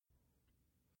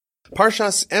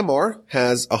Parshas Emor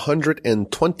has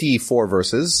 124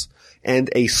 verses and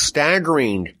a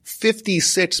staggering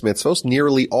 56 mitzvos,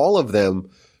 nearly all of them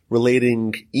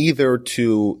relating either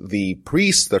to the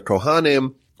priests, the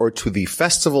Kohanim, or to the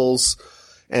festivals.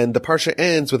 And the Parsha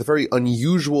ends with a very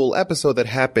unusual episode that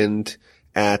happened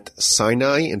at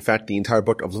Sinai. In fact, the entire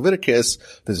book of Leviticus,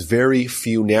 there's very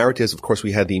few narratives. Of course,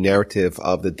 we had the narrative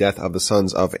of the death of the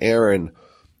sons of Aaron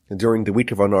during the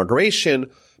week of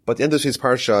inauguration. But the end of this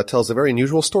Parsha tells a very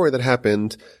unusual story that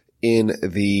happened in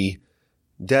the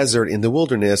desert, in the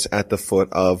wilderness, at the foot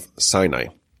of Sinai.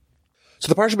 So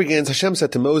the Parsha begins, Hashem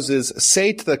said to Moses,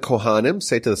 say to the Kohanim,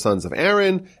 say to the sons of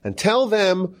Aaron, and tell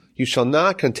them, you shall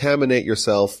not contaminate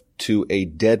yourself to a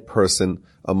dead person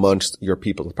amongst your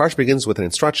people. The Parsha begins with an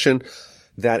instruction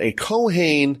that a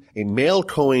Kohen, a male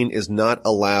Kohen, is not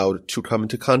allowed to come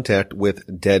into contact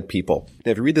with dead people.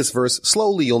 Now, if you read this verse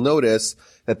slowly, you'll notice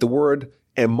that the word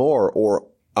Emor or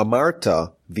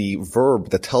Amarta, the verb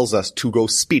that tells us to go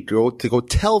speak, to go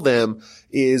tell them,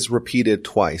 is repeated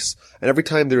twice. And every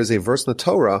time there is a verse in the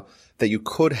Torah that you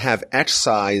could have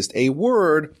excised a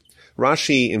word,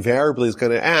 Rashi invariably is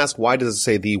going to ask, why does it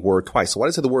say the word twice? So why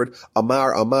does it say the word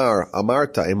Amar,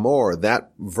 Amarta, Emor,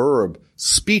 that verb,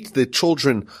 speak to the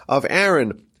children of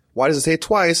Aaron? Why does it say it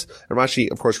twice? And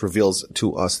Rashi, of course, reveals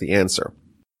to us the answer.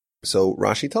 So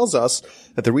Rashi tells us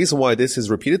that the reason why this is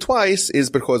repeated twice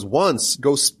is because once,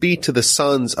 go speak to the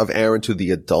sons of Aaron, to the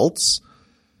adults.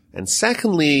 And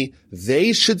secondly,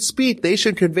 they should speak, they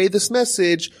should convey this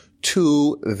message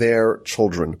to their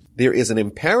children. There is an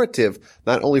imperative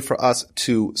not only for us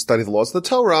to study the laws of the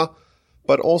Torah,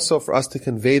 but also for us to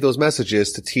convey those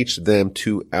messages, to teach them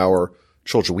to our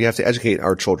children. We have to educate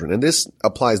our children. And this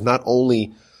applies not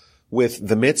only with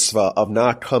the mitzvah of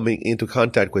not coming into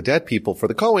contact with dead people for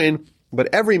the Kohen,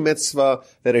 but every mitzvah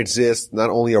that exists, not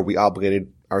only are we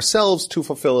obligated ourselves to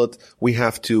fulfill it, we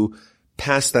have to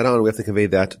pass that on. We have to convey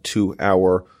that to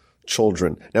our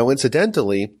children. Now,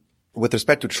 incidentally, with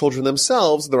respect to children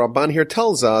themselves, the Ramban here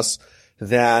tells us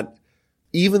that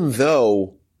even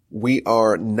though we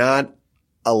are not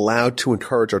allowed to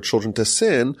encourage our children to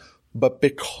sin, but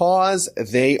because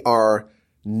they are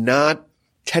not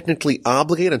technically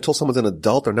obligated until someone's an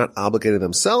adult, they're not obligated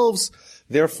themselves.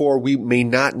 Therefore, we may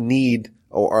not need,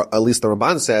 or at least the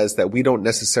Ramban says that we don't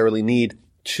necessarily need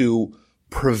to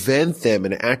prevent them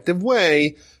in an active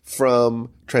way from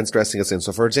transgressing a sin.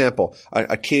 So for example,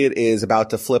 a kid is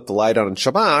about to flip the light on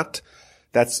Shabbat.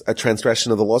 That's a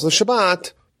transgression of the laws of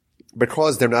Shabbat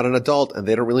because they're not an adult and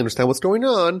they don't really understand what's going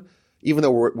on, even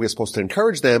though we're supposed to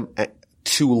encourage them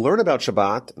to learn about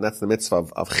Shabbat, and that's the mitzvah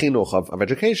of chinuch, of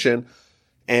education.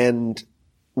 And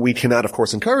we cannot, of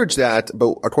course, encourage that,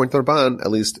 but according to the Ramban,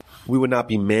 at least, we would not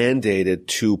be mandated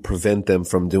to prevent them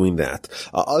from doing that.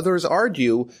 Others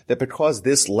argue that because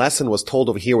this lesson was told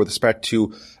over here with respect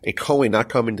to a Kohen not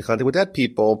coming into contact with dead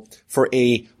people, for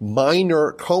a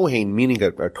minor Kohen, meaning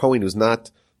a Kohen who's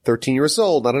not 13 years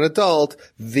old, not an adult,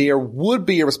 there would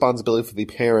be a responsibility for the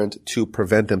parent to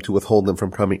prevent them, to withhold them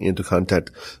from coming into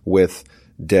contact with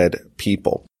dead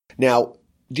people. Now,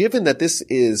 given that this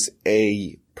is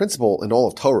a principle in all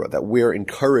of Torah, that we're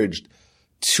encouraged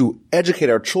to educate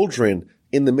our children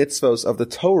in the mitzvos of the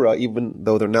Torah, even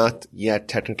though they're not yet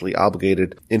technically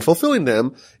obligated in fulfilling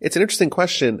them, it's an interesting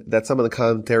question that some of the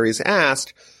commentaries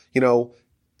asked.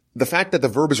 The fact that the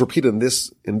verb is repeated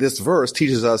in this verse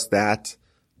teaches us that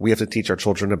we have to teach our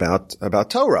children about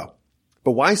Torah.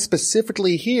 But why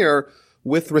specifically here,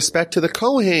 with respect to the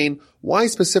Kohen, why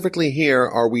specifically here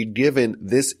are we given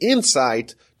this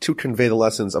insight to convey the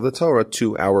lessons of the Torah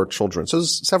to our children? So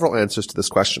there's several answers to this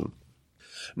question.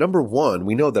 Number one,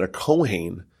 we know that a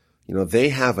Kohen, they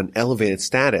have an elevated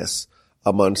status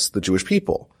amongst the Jewish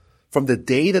people. From the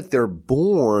day that they're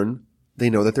born, they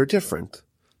know that they're different.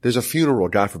 There's a funeral,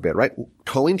 God forbid, right?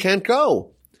 Kohen can't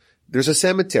go. There's a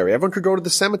cemetery. Everyone could go to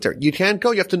the cemetery. You can't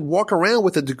go. You have to walk around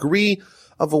with a degree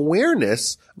of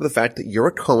awareness of the fact that you're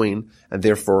a Kohen and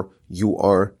therefore you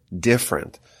are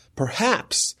different.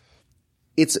 Perhaps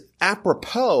it's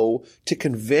apropos to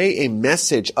convey a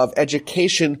message of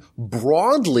education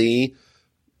broadly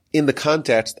in the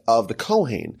context of the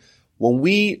Kohen. When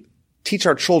we teach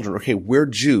our children, okay, we're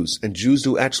Jews and Jews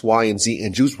do X, Y, and Z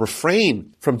and Jews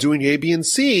refrain from doing A, B, and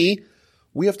C,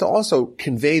 we have to also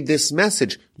convey this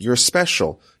message. You're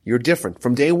special. You're different.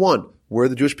 From day one, we're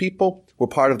the Jewish people. We're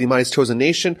part of the Almighty's chosen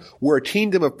nation. We're a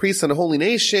kingdom of priests and a holy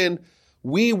nation.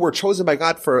 We were chosen by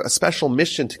God for a special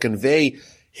mission to convey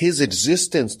His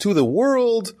existence to the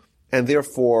world. And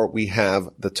therefore, we have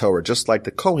the Torah. Just like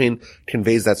the Kohen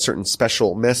conveys that certain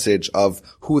special message of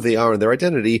who they are and their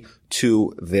identity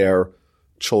to their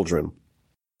children.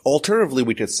 Alternatively,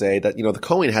 we could say that, the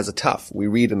Kohen has it tough. We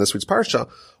read in this week's Parsha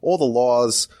all the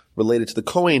laws related to the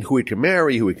Kohen, who he can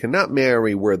marry, who he cannot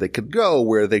marry, where they could go,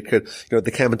 where they could,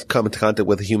 they can't come into contact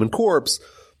with a human corpse.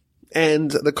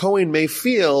 And the Kohen may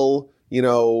feel,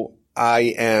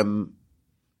 I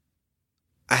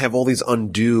have all these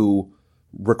undue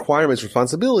requirements,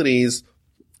 responsibilities,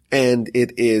 and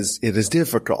it is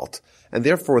difficult. And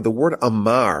therefore, the word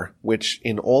Emor, which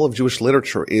in all of Jewish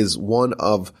literature is one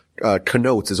of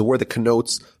is a word that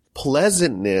connotes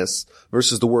pleasantness,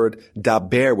 versus the word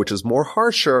daber, which is more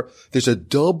harsher. There's a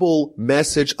double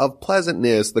message of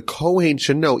pleasantness. The Kohen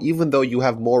should know, even though you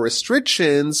have more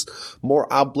restrictions,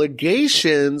 more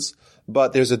obligations,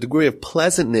 but there's a degree of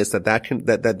pleasantness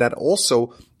that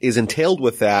also is entailed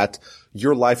with that.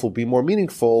 Your life will be more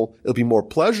meaningful. It'll be more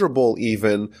pleasurable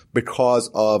even because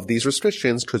of these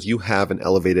restrictions, because you have an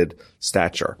elevated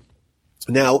stature.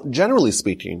 Now, generally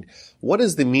speaking, what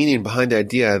is the meaning behind the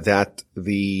idea that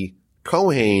the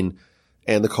Kohen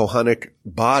and the Kohanic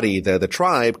body, the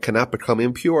tribe, cannot become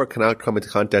impure, cannot come into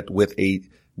contact with a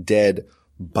dead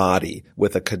body,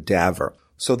 with a cadaver?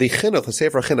 So the Chinuch, the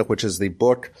Sefer Chinuch, which is the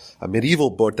book, a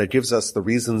medieval book that gives us the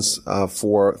reasons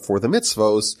for the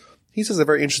mitzvos, he says a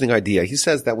very interesting idea. He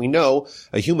says that we know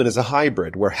a human is a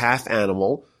hybrid. We're half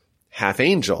animal, half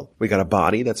angel. We got a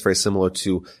body that's very similar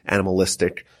to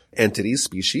animalistic entities,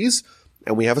 species,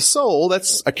 and we have a soul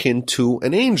that's akin to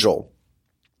an angel.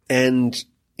 And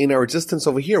in our existence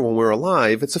over here, when we're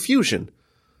alive, it's a fusion.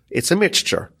 It's a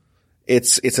mixture.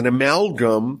 It's an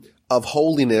amalgam of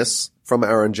holiness from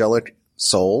our angelic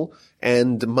soul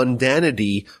and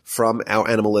mundanity from our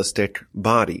animalistic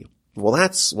body. Well,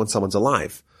 that's when someone's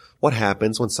alive. What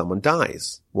happens when someone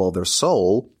dies? Well, their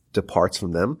soul departs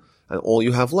from them, and all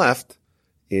you have left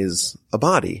is a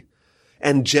body.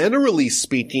 And generally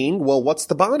speaking, well, what's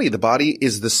the body? The body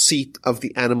is the seat of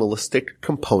the animalistic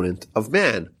component of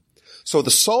man. So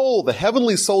the soul, the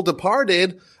heavenly soul,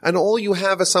 departed, and all you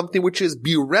have is something which is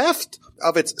bereft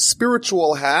of its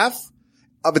spiritual half,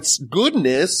 of its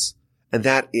goodness, and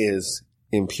that is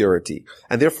impurity.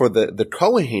 And therefore the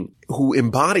Kohen, who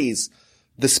embodies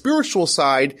the spiritual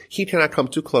side, he cannot come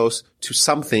too close to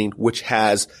something which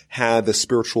has had the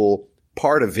spiritual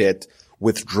part of it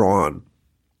withdrawn.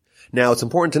 Now, it's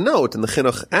important to note, and the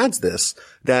Chinuch adds this,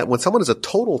 that when someone is a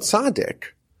total tzaddik,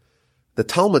 the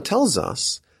Talmud tells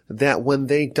us that when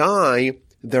they die,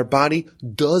 their body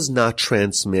does not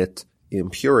transmit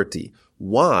impurity.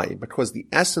 Why? Because the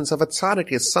essence of a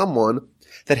tzaddik is someone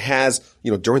that has,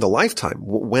 during the lifetime,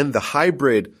 when the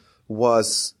hybrid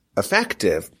was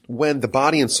effective, when the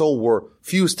body and soul were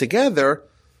fused together,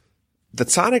 the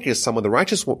tzaddik is someone, the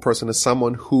righteous person is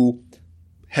someone who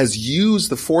has used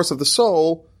the force of the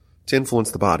soul to influence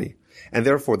the body. And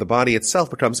therefore the body itself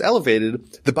becomes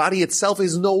elevated. The body itself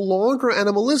is no longer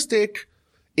animalistic.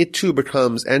 It too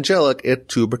becomes angelic. It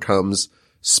too becomes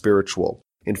spiritual.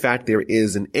 In fact, there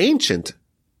is an ancient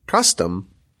custom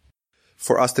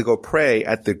for us to go pray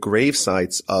at the grave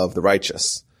sites of the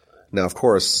righteous. Now, of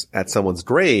course, at someone's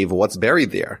grave, what's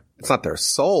buried there? It's not their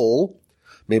soul.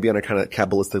 Maybe on a kind of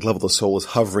Kabbalistic level, the soul is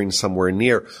hovering somewhere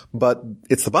near, but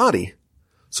it's the body.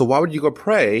 So why would you go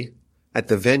pray at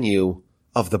the venue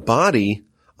of the body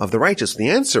of the righteous? The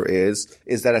answer is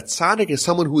that a tzaddik is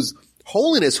someone whose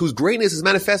holiness, whose greatness is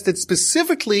manifested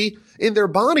specifically in their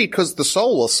body, because the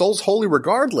soul's holy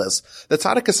regardless. The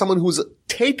tzaddik is someone who's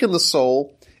taken the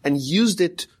soul and used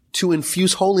it to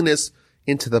infuse holiness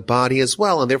into the body as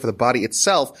well, and therefore the body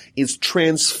itself is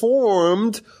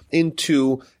transformed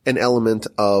into an element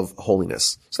of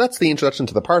holiness. So that's the introduction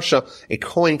to the Parsha. A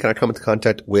Kohen cannot come into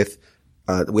contact with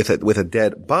a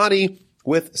dead body,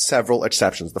 with several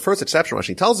exceptions. The first exception,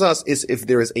 Rashi tells us, is if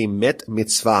there is a met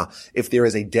mitzvah. If there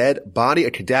is a dead body,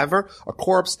 a cadaver, a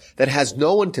corpse that has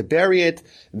no one to bury it,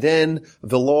 then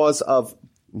the laws of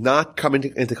not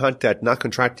coming into contact, not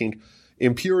contracting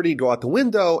impurity go out the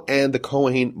window, and the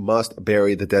Kohen must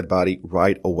bury the dead body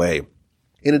right away.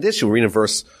 In addition, we read in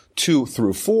verse 2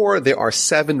 through 4, there are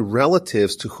 7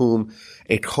 relatives to whom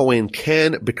a Kohen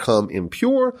can become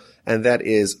impure, and that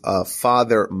is a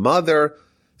father, mother,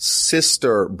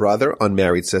 sister, brother,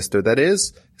 unmarried sister, that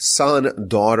is, son,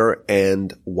 daughter,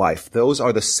 and wife. Those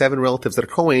are the 7 relatives that a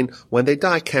Kohen, when they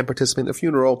die, can participate in the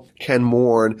funeral, can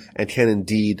mourn, and can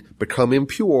indeed become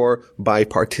impure by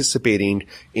participating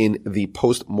in the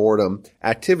post-mortem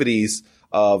activities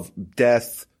of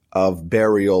death, of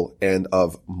burial, and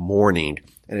of mourning.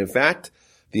 And in fact,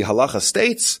 the halacha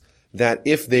states that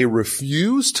if they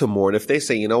refuse to mourn, if they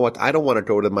say, you know what, I don't want to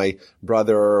go to my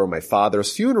brother or my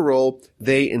father's funeral,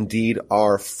 they indeed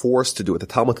are forced to do it. The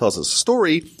Talmud tells us a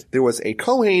story. There was a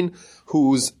Kohen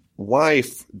whose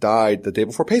wife died the day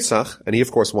before Pesach, and he,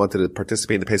 of course, wanted to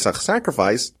participate in the Pesach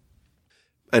sacrifice,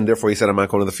 and therefore he said, I'm not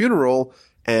going to the funeral.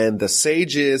 And the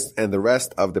sages and the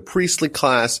rest of the priestly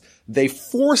class, they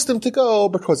forced him to go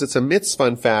because it's a mitzvah,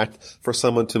 in fact, for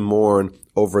someone to mourn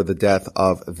over the death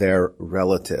of their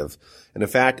relative. And in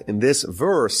fact, in this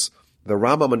verse, the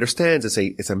Rambam understands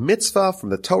it's a mitzvah from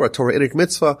the Torah-itic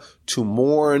mitzvah, to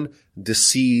mourn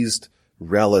deceased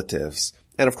relatives.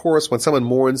 And of course, when someone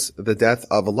mourns the death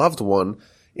of a loved one,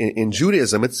 in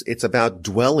Judaism, it's about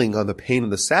dwelling on the pain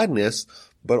and the sadness,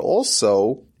 but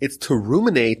also it's to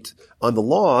ruminate on the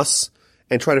loss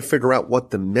and try to figure out what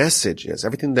the message is.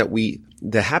 Everything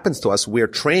that happens to us, we're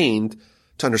trained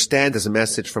to understand as a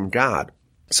message from God.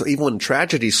 So even when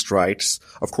tragedy strikes,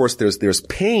 of course, there's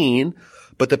pain,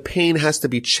 but the pain has to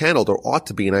be channeled, or ought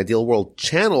to be, in an ideal world,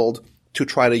 channeled to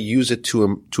try to use it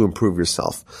to improve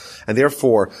yourself. And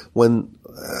therefore, when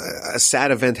a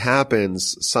sad event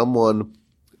happens,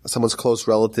 someone's close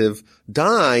relative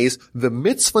dies, the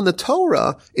mitzvah in the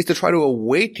Torah is to try to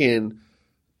awaken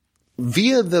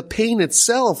via the pain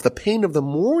itself, the pain of the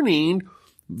mourning,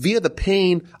 via the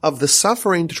pain of the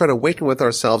suffering, to try to awaken with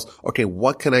ourselves, okay,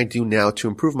 what can I do now to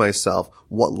improve myself?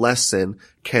 What lesson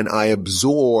can I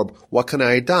absorb? What can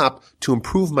I adopt to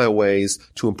improve my ways,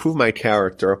 to improve my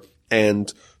character,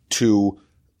 and to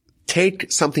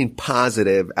take something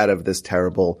positive out of this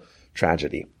terrible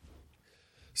tragedy?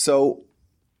 So,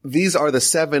 these are the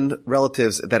 7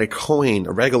 relatives that a Kohen,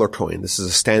 a regular Kohen, this is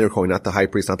a standard Kohen, not the high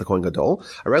priest, not the Kohen Gadol,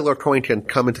 a regular Kohen can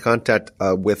come into contact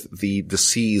with the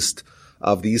deceased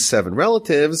of these 7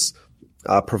 relatives,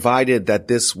 provided that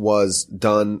this was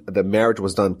done, the marriage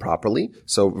was done properly.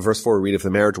 So verse 4 we read, if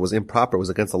the marriage was improper, it was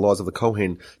against the laws of the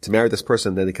Kohen to marry this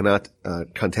person, then they cannot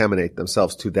contaminate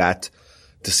themselves to that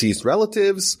deceased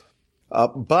relatives.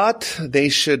 But they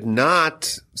should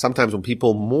not, sometimes when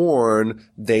people mourn,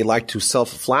 they like to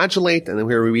self-flagellate. And then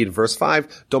here we read verse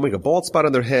 5, don't make a bald spot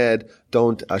on their head,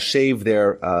 don't shave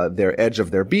their edge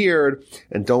of their beard,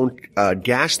 and don't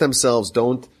gash themselves,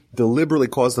 don't deliberately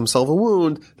cause themselves a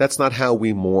wound. That's not how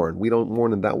we mourn. We don't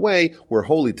mourn in that way. We're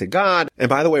holy to God. And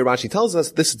by the way, Rashi tells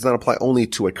us this does not apply only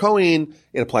to a Kohen,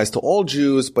 it applies to all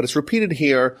Jews, but it's repeated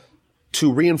here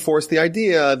to reinforce the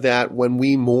idea that when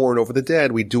we mourn over the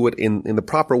dead, we do it in the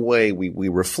proper way. We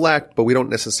reflect, but we don't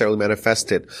necessarily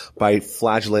manifest it by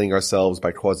flagellating ourselves,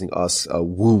 by causing us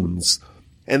wounds.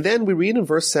 And then we read in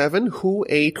verse 7, who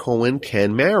a Kohen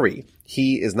can marry.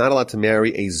 He is not allowed to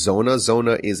marry a Zona.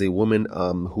 Zona is a woman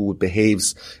who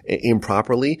behaves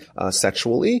improperly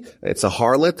sexually. It's a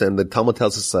harlot, and the Talmud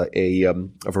tells us a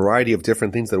variety of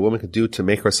different things that a woman could do to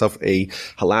make herself a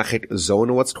halachic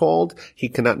Zona, what's called. He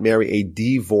cannot marry a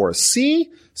divorcee.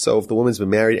 So if the woman's been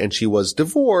married and she was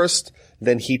divorced,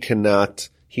 then he cannot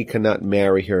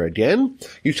marry her again.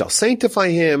 You shall sanctify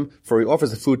him, for he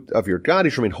offers the food of your God.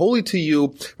 He shall remain holy to you.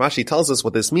 Rashi tells us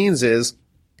what this means is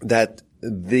that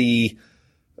the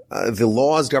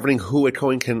laws governing who a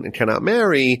Kohen can and cannot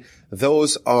marry,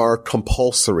 those are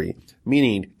compulsory.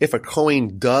 Meaning, if a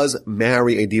Kohen does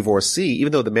marry a divorcee,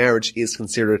 even though the marriage is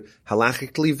considered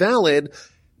halachically valid,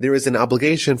 there is an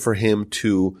obligation for him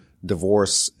to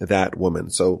divorce that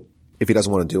woman. So, if he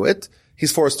doesn't want to do it,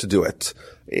 he's forced to do it.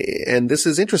 And this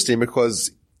is interesting because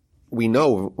we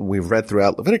know, we've read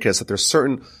throughout Leviticus, that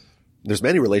there's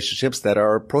many relationships that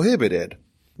are prohibited.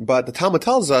 But the Talmud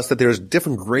tells us that there's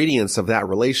different gradients of that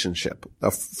relationship,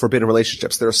 of forbidden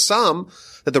relationships. There are some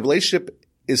that the relationship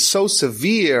is so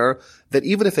severe that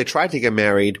even if they try to get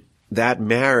married, that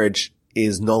marriage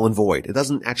is null and void. It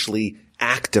doesn't actually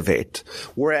activate.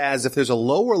 Whereas if there's a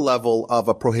lower level of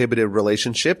a prohibited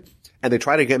relationship and they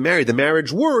try to get married, the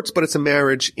marriage works, but it's a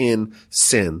marriage in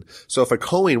sin. So if a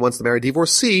Kohen wants to marry a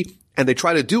divorcee, and they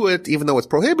try to do it, even though it's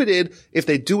prohibited, if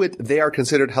they do it, they are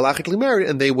considered halachically married,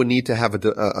 and they would need to have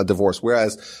a divorce.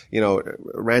 Whereas,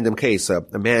 random case, a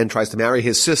man tries to marry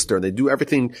his sister, and they do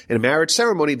everything in a marriage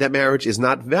ceremony, that marriage is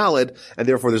not valid, and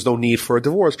therefore there's no need for a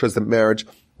divorce, because the marriage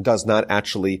does not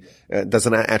actually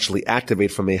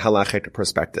activate from a halachic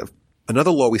perspective.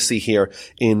 Another law we see here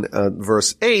in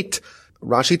verse 8,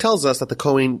 Rashi tells us that the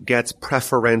Kohen gets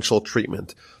preferential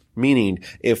treatment. Meaning,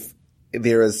 if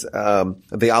there is the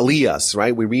aliyahs,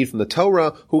 right? We read from the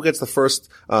Torah. Who gets the first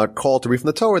call to read from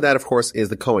the Torah? That, of course, is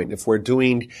the Kohen. If we're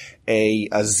doing a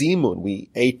zimun, we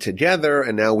ate together,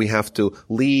 and now we have to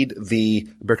lead the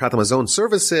Birkat Hamazon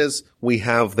services, we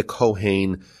have the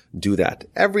Kohen do that.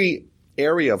 Every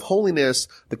area of holiness,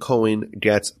 the Kohen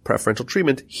gets preferential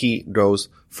treatment. He goes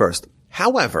first.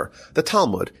 However, the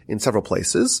Talmud, in several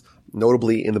places,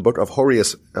 notably in the book of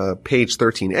Horius, page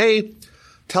 13a,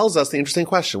 tells us the interesting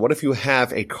question. What if you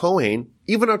have a Kohen,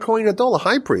 even a Kohen Gadol, a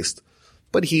high priest,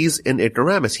 but he's an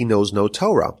ignoramus. He knows no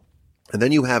Torah. And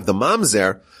then you have the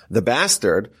mamzer, the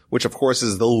bastard, which of course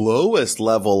is the lowest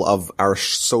level of our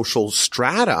social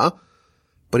strata,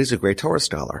 but he's a great Torah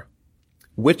scholar.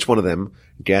 Which one of them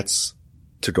gets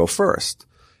to go first?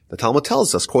 The Talmud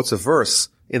tells us, quotes a verse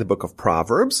in the book of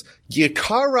Proverbs,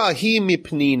 Yikara hi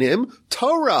mipninim,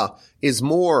 Torah is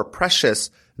more precious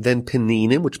than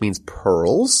peninim, which means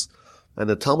pearls. And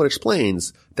the Talmud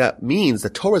explains that means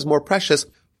that Torah is more precious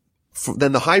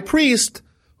than the high priest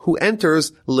who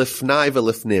enters lifnai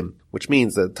v'lifnim, which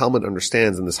means that the Talmud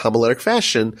understands in this homiletic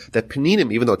fashion that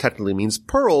peninim, even though it technically means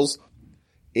pearls,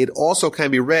 it also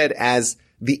can be read as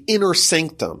the inner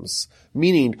sanctums,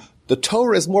 meaning the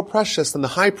Torah is more precious than the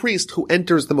high priest who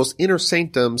enters the most inner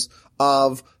sanctums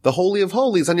of the Holy of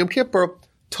Holies on Yom Kippur.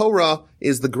 Torah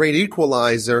is the great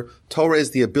equalizer. Torah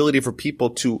is the ability for people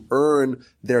to earn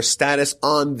their status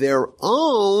on their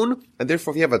own. And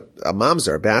therefore, if you have a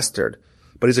mamzer, a bastard,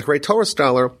 but he's a great Torah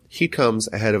scholar, he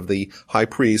comes ahead of the high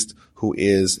priest who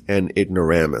is an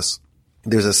ignoramus.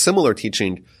 There's a similar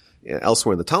teaching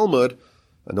elsewhere in the Talmud.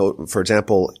 For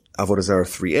example, Avodah Zarah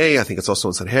 3a, I think it's also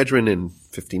in Sanhedrin in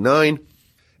 59.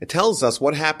 It tells us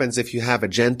what happens if you have a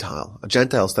Gentile. A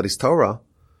Gentile studies Torah.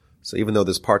 So even though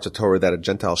there's parts of Torah that a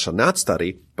Gentile shall not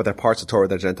study, but there are parts of Torah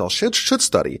that a Gentile should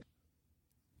study.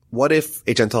 What if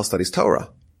a Gentile studies Torah?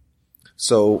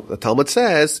 So the Talmud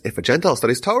says, if a Gentile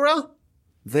studies Torah,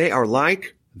 they are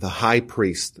like the high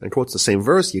priest. And quotes the same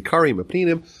verse, Yikari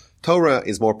Mepninim, Torah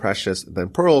is more precious than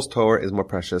pearls. Torah is more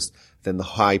precious than the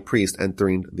high priest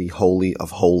entering the Holy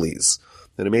of Holies.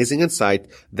 An amazing insight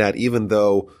that even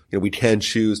though, we can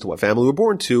choose to what family we're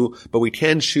born to, but we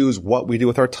can choose what we do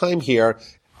with our time here.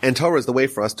 And Torah is the way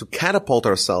for us to catapult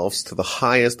ourselves to the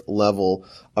highest level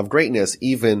of greatness,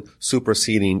 even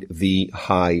superseding the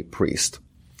high priest.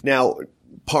 Now,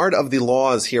 part of the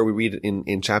laws here we read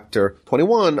in chapter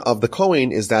 21 of the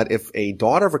Kohen is that if a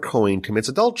daughter of a Kohen commits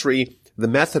adultery, the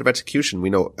method of execution, we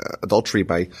know adultery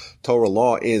by Torah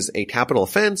law is a capital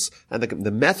offense, and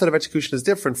the method of execution is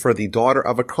different for the daughter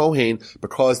of a Kohen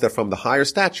because they're from the higher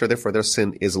stature, therefore their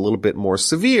sin is a little bit more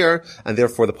severe, and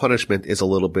therefore the punishment is a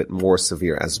little bit more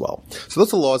severe as well. So those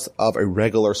are the laws of a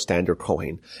regular standard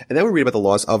Kohen. And then we read about the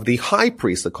laws of the high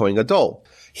priest, the Kohen Gadol.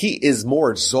 He is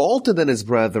more exalted than his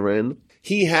brethren.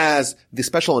 He has the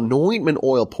special anointment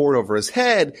oil poured over his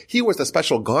head. He wears the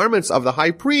special garments of the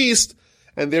high priest.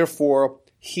 And therefore,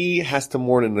 he has to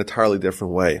mourn in an entirely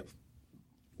different way.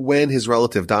 When his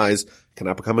relative dies,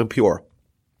 cannot become impure,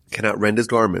 cannot rend his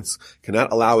garments,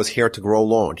 cannot allow his hair to grow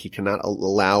long. He cannot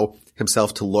allow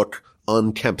himself to look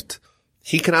unkempt.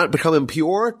 He cannot become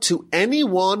impure to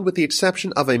anyone with the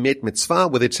exception of a mit mitzvah,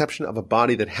 with the exception of a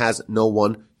body that has no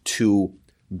one to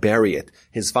bury it.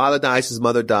 His father dies, his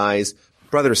mother dies,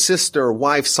 brother, sister,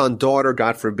 wife, son, daughter,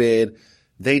 God forbid,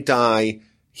 they die.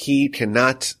 He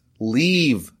cannot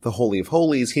leave the Holy of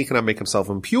Holies. He cannot make himself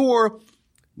impure.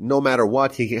 No matter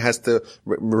what, he has to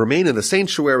remain in the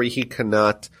sanctuary. He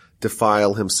cannot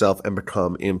defile himself and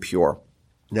become impure.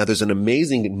 Now, there's an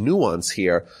amazing nuance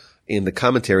here in the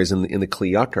commentaries in the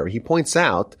Kli Yakar. He points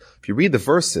out, if you read the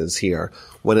verses here,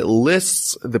 when it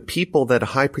lists the people that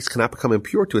a high priest cannot become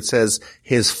impure to, it says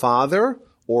his father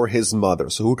or his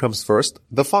mother. So who comes first?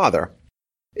 The father.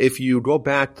 If you go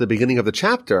back to the beginning of the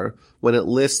chapter, when it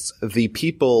lists the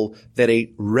people that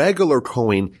a regular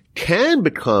Kohen can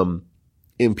become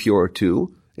impure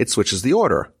to, it switches the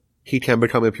order. He can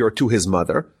become impure to his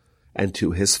mother and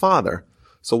to his father.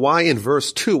 So why in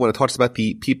verse 2, when it talks about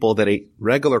the people that a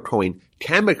regular Kohen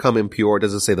can become impure,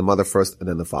 does it say the mother first and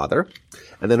then the father?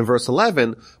 And then in verse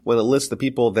 11, when it lists the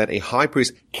people that a high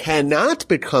priest cannot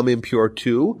become impure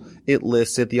to, it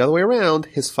lists it the other way around,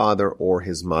 his father or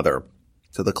his mother.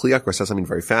 So the Kli Yakar says something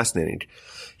very fascinating.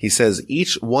 He says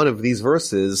each one of these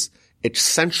verses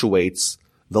accentuates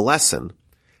the lesson.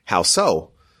 How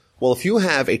so? Well, if you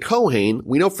have a Kohen,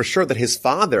 we know for sure that his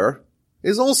father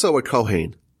is also a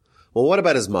Kohen. Well, what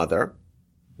about his mother?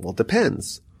 Well, it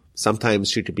depends. Sometimes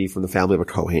she could be from the family of a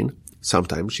Kohen.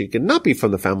 Sometimes she could not be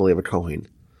from the family of a Kohen.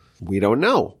 We don't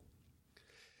know.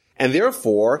 And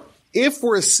therefore, if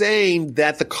we're saying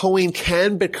that the Kohen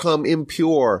can become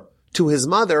impure to his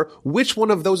mother, which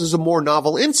one of those is a more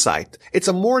novel insight? It's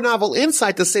a more novel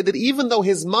insight to say that even though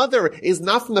his mother is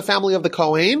not from the family of the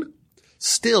Kohen,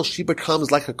 still she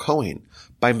becomes like a Kohen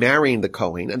by marrying the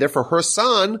Kohen, and therefore her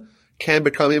son can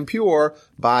become impure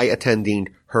by attending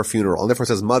her funeral. And therefore it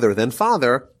says mother then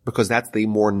father, because that's the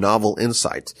more novel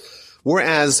insight.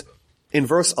 Whereas in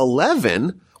verse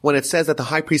 11, when it says that the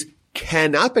high priest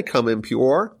cannot become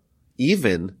impure,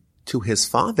 even to his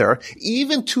father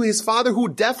who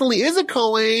definitely is a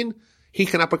Kohen, he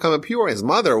cannot become impure. His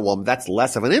mother, well, that's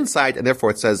less of an insight, and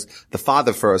therefore it says the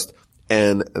father first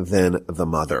and then the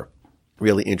mother.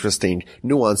 Really interesting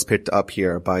nuance picked up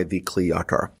here by the Kli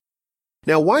Yakar.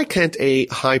 Now, why can't a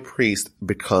high priest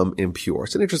become impure?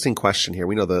 It's an interesting question here.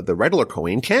 We know the regular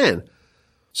Kohen can.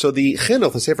 So the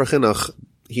Chinuch, the Sefer Chinuch,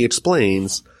 he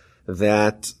explains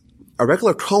that a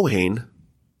regular Kohen,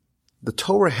 the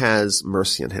Torah has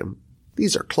mercy on him.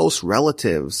 These are close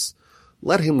relatives.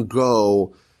 Let him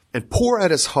go and pour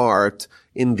out his heart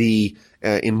in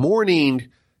mourning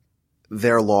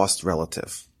their lost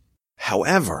relative.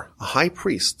 However, a high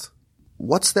priest,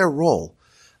 what's their role?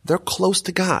 They're close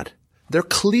to God. They're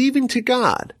cleaving to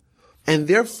God. And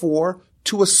therefore,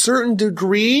 to a certain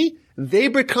degree, they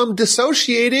become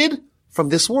dissociated from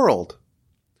this world.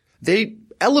 They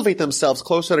elevate themselves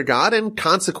closer to God, and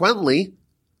consequently,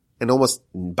 and almost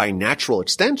by natural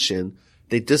extension,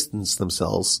 they distance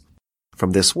themselves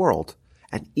from this world.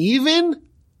 And even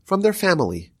from their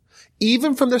family,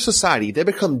 even from their society, they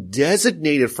become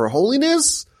designated for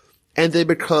holiness, and they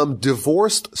become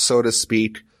divorced, so to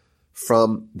speak,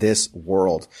 from this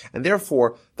world. And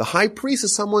therefore, the high priest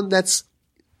is someone that's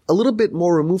a little bit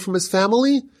more removed from his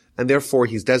family, and therefore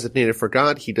he's designated for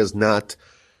God. He does not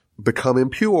become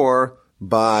impure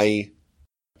by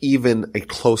even a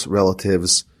close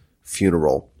relative's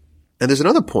funeral. And there's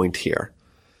another point here,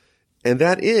 and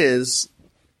that is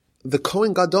the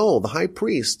Kohen Gadol, the high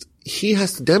priest, he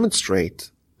has to demonstrate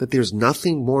that there's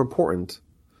nothing more important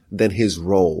than his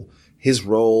role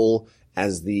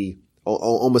as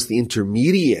almost the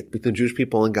intermediate between Jewish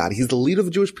people and God. He's the leader of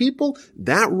the Jewish people.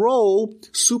 That role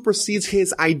supersedes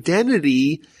his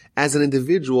identity as an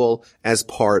individual, as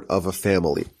part of a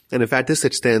family. And in fact, this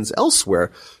extends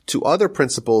elsewhere to other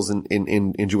principles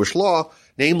in Jewish law,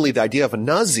 namely the idea of a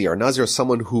Nazir. A Nazir is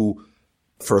someone who,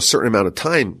 for a certain amount of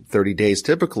time, 30 days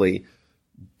typically,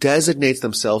 designates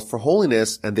themselves for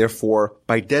holiness, and therefore,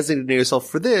 by designating yourself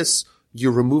for this,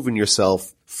 you're removing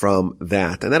yourself from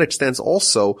that. And that extends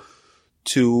also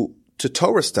to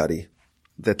Torah study.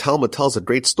 The Talmud tells a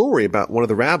great story about one of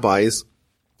the rabbis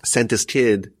sent his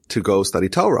kid to go study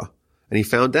Torah. And he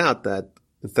found out that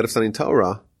instead of studying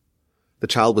Torah, the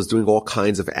child was doing all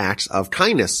kinds of acts of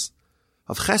kindness,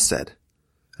 of chesed.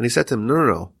 And he said to him,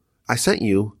 no. I sent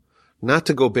you not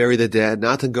to go bury the dead,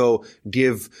 not to go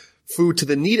give food to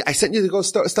the needy. I sent you to go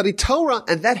study Torah,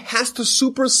 and that has to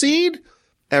supersede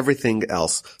everything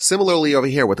else. Similarly over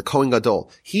here with the Kohen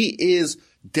Gadol, he is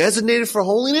designated for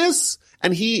holiness,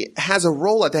 and he has a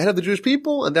role at the head of the Jewish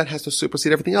people, and that has to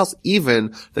supersede everything else,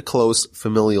 even the close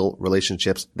familial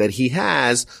relationships that he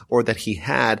has or that he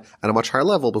had at a much higher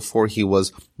level before he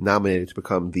was nominated to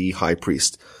become the high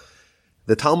priest.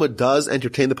 The Talmud does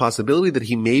entertain the possibility that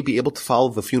he may be able to follow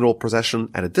the funeral procession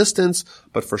at a distance,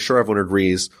 but for sure everyone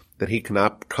agrees that he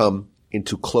cannot come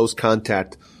into close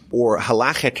contact or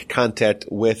halachic contact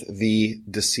with the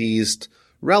deceased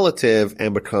relative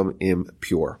and become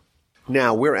impure.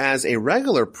 Now, whereas a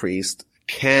regular priest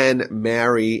can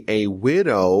marry a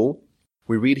widow,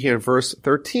 we read here in verse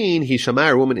 13, he shall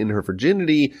marry a woman in her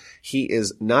virginity. He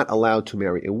is not allowed to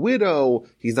marry a widow.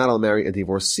 He's not allowed to marry a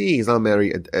divorcee. He's not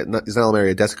allowed to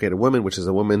marry a desecrated woman, which is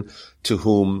a woman to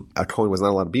whom a Kohen was not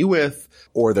allowed to be with,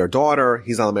 or their daughter.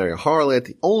 He's not allowed to marry a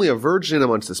harlot. Only a virgin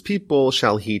amongst his people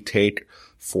shall he take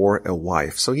for a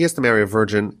wife. So he has to marry a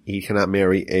virgin. He cannot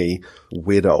marry a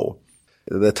widow.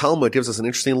 The Talmud gives us an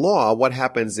interesting law. What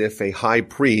happens if a high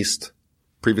priest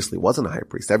previously wasn't a high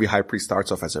priest? Every high priest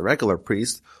starts off as a regular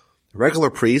priest. A regular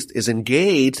priest is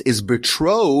engaged, is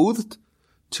betrothed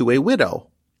to a widow.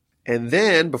 And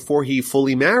then before he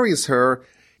fully marries her,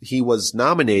 he was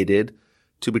nominated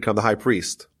to become the high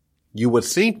priest. You would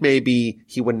think maybe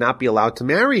he would not be allowed to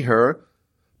marry her,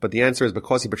 but the answer is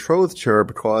because he betrothed her,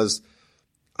 because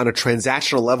on a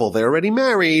transactional level, they're already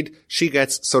married, she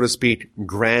gets, so to speak,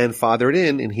 grandfathered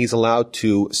in, and he's allowed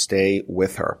to stay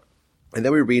with her. And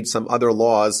then we read some other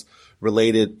laws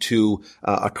related to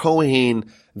a Kohen.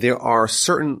 There are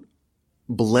certain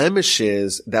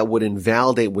blemishes that would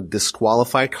invalidate, would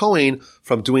disqualify a Kohen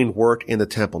from doing work in the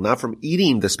temple. Not from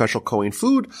eating the special Kohen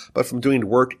food, but from doing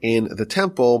work in the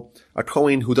temple. A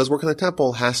Kohen who does work in the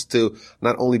temple has to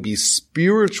not only be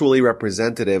spiritually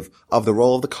representative of the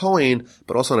role of the Kohen,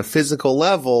 but also on a physical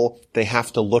level, they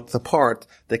have to look the part.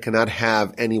 They cannot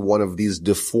have any one of these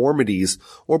deformities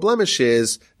or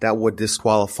blemishes that would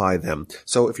disqualify them.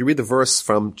 So if you read the verse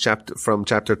from chapter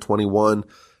 21,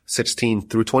 16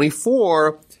 through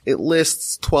 24, it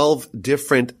lists 12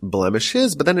 different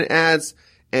blemishes, but then it adds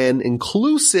an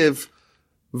inclusive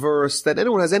verse that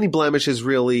anyone who has any blemishes,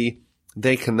 really,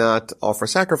 they cannot offer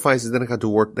sacrifices, they cannot do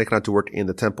work in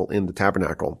the temple, in the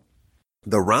tabernacle.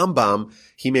 The Rambam,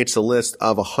 he makes a list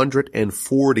of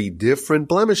 140 different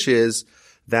blemishes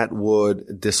that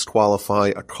would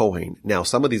disqualify a Kohen. Now,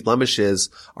 some of these blemishes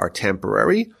are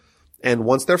temporary, and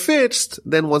once they're fixed,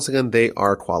 then once again they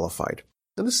are qualified.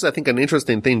 And this is, I think, an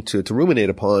interesting thing to ruminate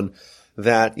upon,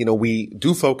 that, we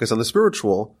do focus on the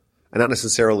spiritual and not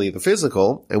necessarily the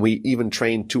physical, and we even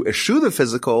train to eschew the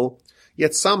physical.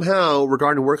 Yet somehow,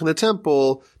 regarding work in the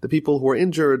temple, the people who are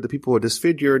injured, the people who are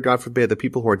disfigured, God forbid, the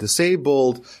people who are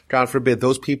disabled, God forbid,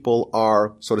 those people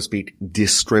are, so to speak,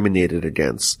 discriminated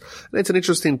against. And it's an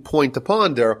interesting point to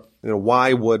ponder.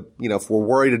 Why would, if we're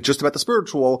worried just about the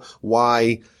spiritual,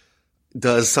 why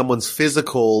does someone's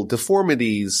physical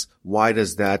deformities, why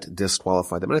does that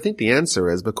disqualify them? And I think the answer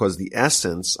is because the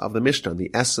essence of the Mishnah,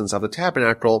 the essence of the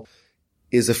tabernacle,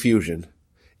 is a fusion.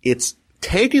 It's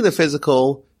taking the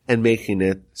physical and making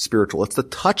it spiritual. It's the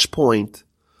touch point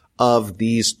of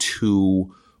these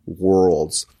two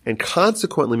worlds. And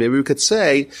consequently, maybe we could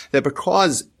say that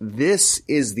because this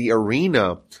is the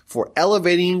arena for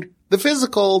elevating the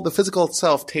physical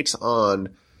itself takes on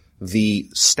the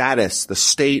status, the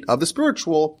state of the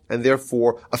spiritual, and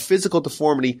therefore a physical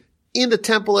deformity in the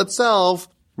temple itself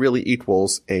really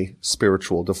equals a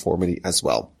spiritual deformity as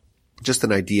well. Just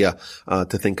an idea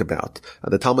to think about.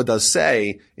 The Talmud does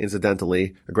say,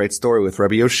 incidentally, a great story with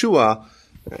Rabbi Yoshua.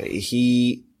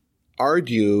 He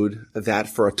argued that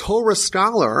for a Torah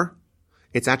scholar,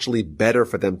 it's actually better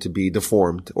for them to be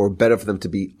deformed or better for them to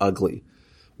be ugly.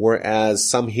 Whereas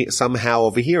somehow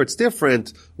over here it's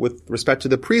different. With respect to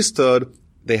the priesthood,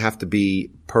 they have to be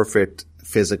perfect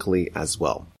physically as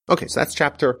well. Okay, so that's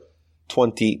chapter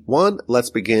 21.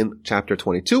 Let's begin chapter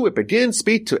 22. It begins,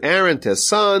 speak to Aaron, to his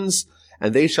sons,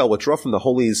 and they shall withdraw from the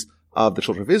holies of the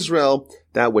children of Israel,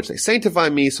 that which they sanctify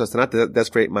me, so as to not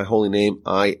desecrate my holy name.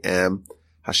 I am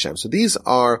Hashem. So these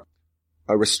are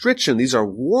a restriction. These are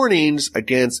warnings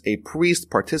against a priest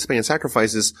participating in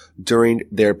sacrifices during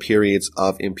their periods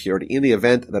of impurity. In the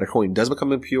event that a Kohen does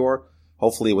become impure,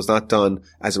 hopefully it was not done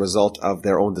as a result of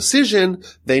their own decision,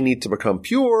 they need to become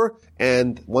pure,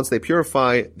 and once they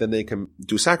purify, then they can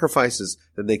do sacrifices,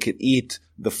 then they can eat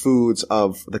the foods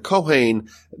of the Kohen,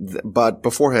 but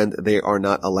beforehand they are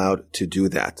not allowed to do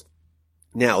that.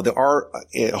 Now, there are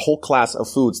a whole class of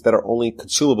foods that are only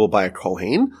consumable by a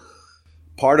Kohen.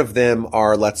 Part of them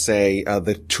are, let's say,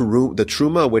 the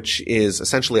truma, which is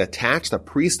essentially a tax, a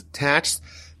priest tax,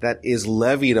 that is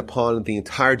levied upon the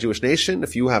entire Jewish nation.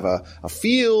 If you have a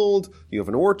field, you have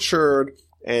an orchard,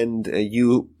 and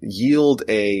you yield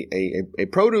a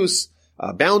produce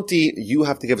bounty, you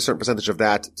have to give a certain percentage of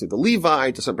that to the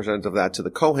Levite, a certain percentage of that to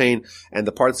the Kohen, and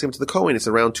the part that's given to the Kohen is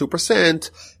around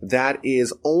 2%. That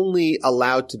is only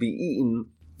allowed to be eaten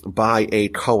by a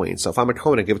Kohen. So if I'm a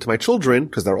Kohen, I give it to my children,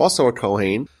 because they're also a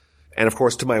Kohen, and of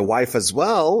course to my wife as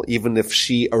well. Even if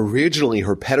she originally,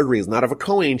 her pedigree is not of a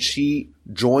Kohen, she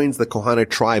joins the Kohanim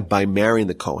tribe by marrying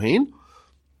the Kohen.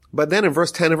 But then in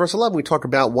verse 10 and verse 11, we talk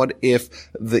about what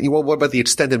about the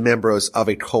extended members of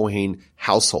a Kohen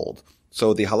household.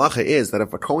 So the halacha is that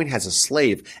if a Kohen has a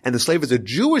slave, and the slave is a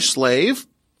Jewish slave,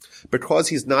 because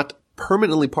he's not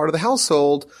permanently part of the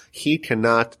household, he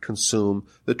cannot consume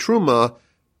the truma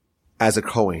as a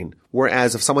Kohen.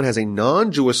 Whereas if someone has a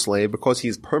non-Jewish slave, because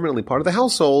he's permanently part of the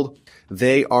household,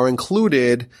 they are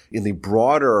included in the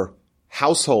broader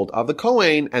household of the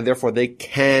Kohen, and therefore they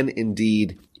can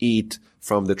indeed eat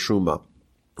from the truma.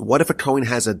 What if a Kohen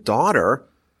has a daughter?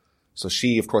 So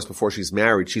she, of course, before she's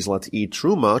married, she's allowed to eat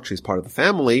truma. She's part of the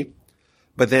family.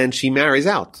 But then she marries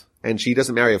out, and she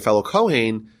doesn't marry a fellow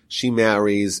Kohen. She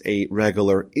marries a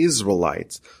regular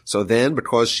Israelite. So then,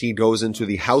 because she goes into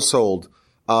the household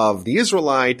of the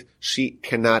Israelite, she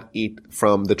cannot eat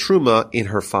from the truma in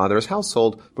her father's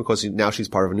household, because now she's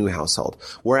part of a new household.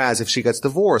 Whereas if she gets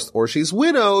divorced or she's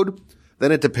widowed,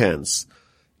 then it depends.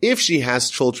 If she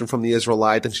has children from the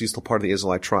Israelite, then she's still part of the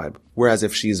Israelite tribe. Whereas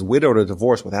if she's widowed or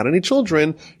divorced without any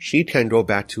children, she can go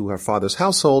back to her father's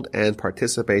household and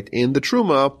participate in the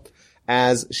truma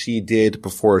as she did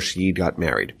before she got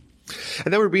married.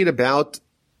 And then we read about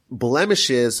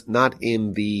blemishes not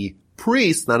in the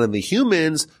priests, not in the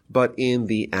humans, but in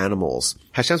the animals.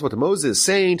 Hashem spoke to Moses,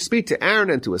 saying, "Speak to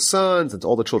Aaron and to his sons and to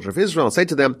all the children of Israel, and say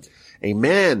to them, a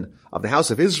man of the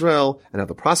house of Israel and of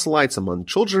the proselytes among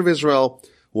children of Israel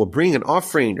will bring an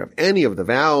offering of any of the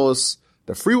vows."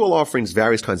 The free will offerings,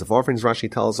 various kinds of offerings,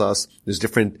 Rashi tells us. There's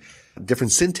different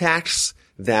syntax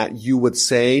that you would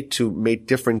say to make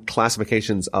different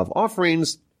classifications of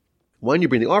offerings. When you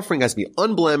bring the offering, it has to be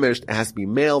unblemished. It has to be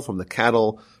male from the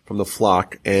cattle, from the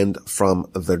flock, and from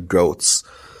the goats.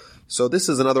 So this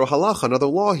is another halacha, another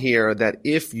law here, that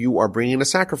if you are bringing a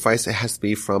sacrifice, it has to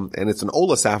be from, and it's an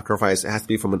ola sacrifice, it has to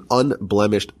be from an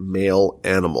unblemished male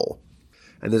animal.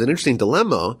 And there's an interesting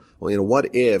dilemma. Well,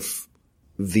 what if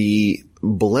the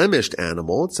blemished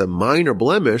animal, it's a minor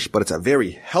blemish, but it's a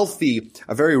very healthy,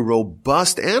 a very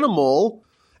robust animal,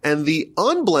 and the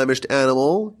unblemished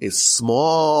animal is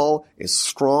small, is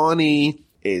scrawny,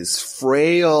 is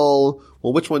frail.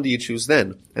 Well, which one do you choose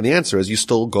then? And the answer is you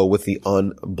still go with the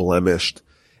unblemished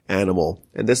animal.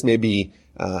 And this may be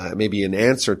an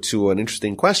answer to an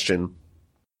interesting question.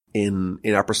 In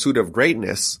our pursuit of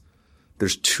greatness,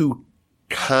 there's two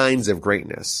kinds of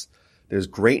greatness. There's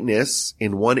greatness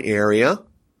in one area,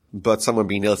 but someone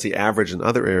being, let's say, average in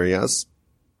other areas.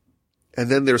 And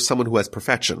then there's someone who has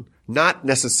perfection. Not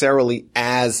necessarily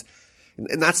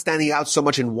not standing out so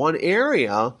much in one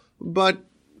area, but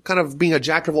kind of being a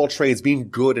jack of all trades, being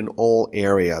good in all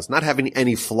areas, not having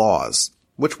any flaws.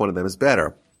 Which one of them is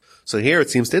better? So here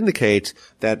it seems to indicate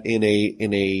that in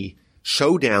a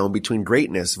showdown between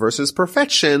greatness versus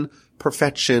perfection,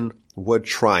 perfection would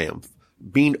triumph.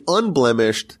 Being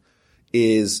unblemished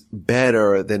is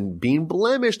better than being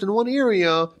blemished in one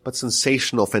area, but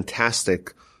sensational,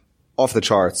 fantastic, off the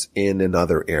charts in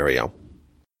another area.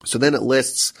 So then it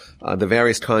lists the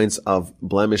various kinds of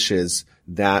blemishes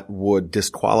that would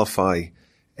disqualify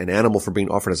an animal for being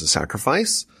offered as a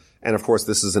sacrifice. And of course,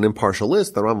 this is an impartial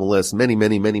list. The Rambam lists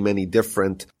many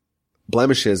different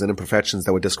blemishes and imperfections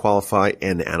that would disqualify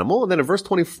an animal. And then in verse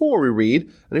 24, we read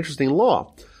an interesting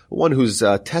law. One whose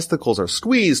testicles are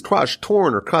squeezed, crushed,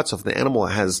 torn, or cut. So if the animal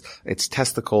has its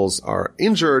testicles are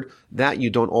injured, that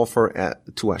you don't offer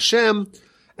to Hashem.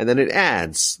 And then it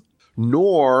adds,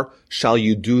 nor shall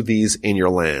you do these in your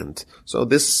land. So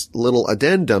this little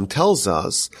addendum tells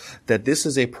us that this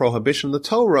is a prohibition in the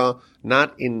Torah,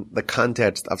 not in the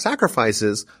context of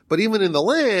sacrifices, but even in the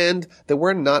land, that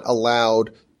we're not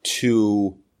allowed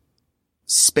to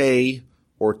spay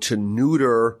or to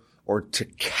neuter or to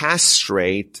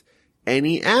castrate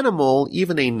any animal,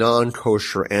 even a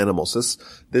non-kosher animal. So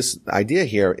this idea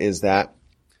here is that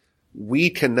we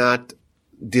cannot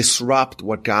disrupt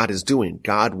what God is doing.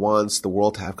 God wants the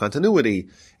world to have continuity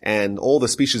and all the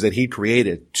species that he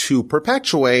created to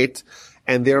perpetuate,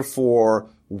 and therefore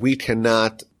we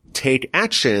cannot take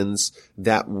actions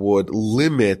that would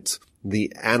limit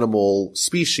the animal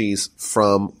species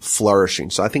from flourishing.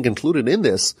 So I think included in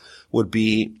this would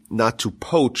be not to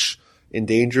poach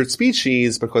endangered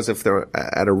species, because if they're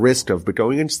at a risk of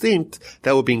going extinct,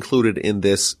 that would be included in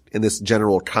this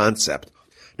general concept.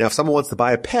 Now, if someone wants to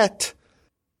buy a pet,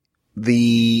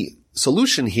 the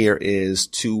solution here is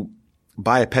to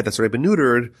buy a pet that's already been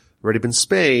neutered, already been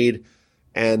spayed,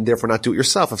 and therefore not do it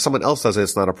yourself. If someone else does it,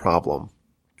 it's not a problem.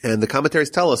 And the commentaries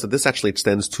tell us that this actually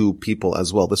extends to people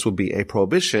as well. This would be a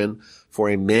prohibition for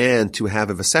a man to have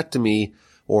a vasectomy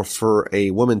or for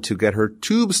a woman to get her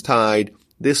tubes tied.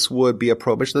 This would be a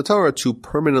prohibition in the Torah to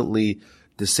permanently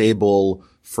disable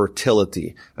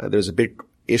fertility. There's a big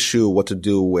issue what to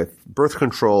do with birth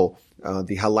control.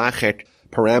 The halachic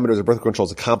parameters of birth control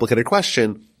is a complicated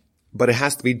question, but it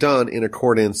has to be done in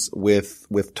accordance with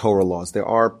Torah laws. There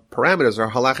are parameters, there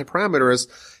are halachic parameters,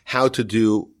 how to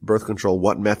do birth control,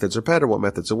 what methods are better, what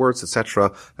methods are worse,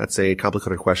 etc. That's a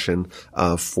complicated question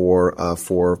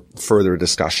for further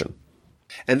discussion.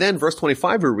 And then verse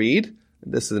 25 we read,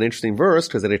 this is an interesting verse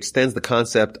because it extends the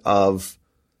concept of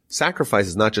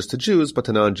sacrifices not just to Jews, but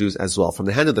to non-Jews as well. From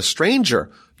the hand of the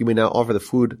stranger, you may now offer the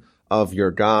food of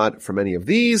your God from any of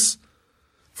these,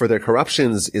 for their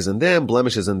corruptions is in them,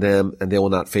 blemishes in them, and they will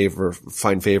not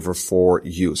find favor for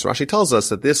you. So Rashi tells us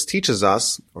that this teaches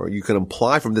us, or you can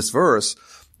imply from this verse,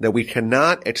 that we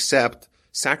cannot accept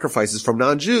sacrifices from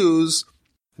non-Jews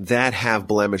that have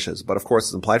blemishes. But of course,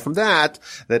 it's implied from that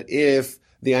if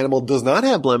the animal does not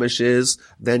have blemishes,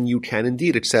 then you can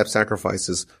indeed accept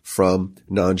sacrifices from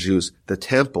non-Jews. The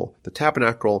temple, the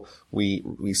tabernacle, we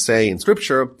say in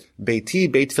scripture,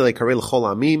 Beiti, Beit Tefillah Karei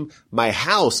L'chol Amim, my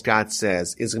house, God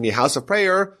says, is going to be a house of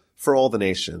prayer for all the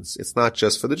nations. It's not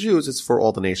just for the Jews, it's for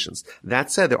all the nations.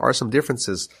 That said, there are some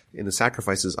differences in the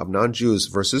sacrifices of non-Jews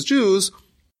versus Jews,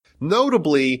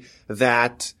 notably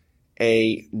that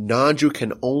a non-Jew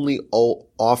can only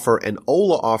offer an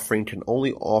ola offering, can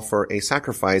only offer a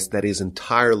sacrifice that is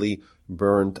entirely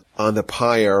burned on the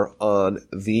pyre on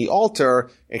the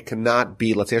altar. It cannot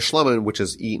be, let's say, a shlomin, which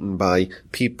is eaten by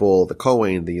people, the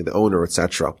Kohen, the owner,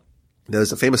 etc.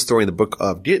 There's a famous story in the book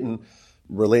of Gittin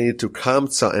related to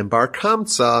Kamsa and Bar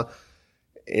Kamsa.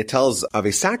 It tells of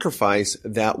a sacrifice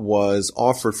that was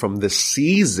offered from the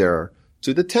Caesar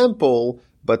to the temple,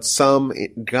 but some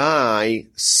guy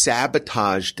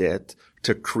sabotaged it,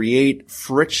 to create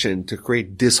friction, to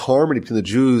create disharmony between the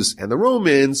Jews and the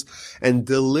Romans, and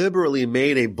deliberately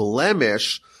made a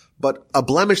blemish, but a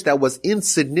blemish that was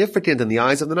insignificant in the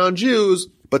eyes of the non-Jews,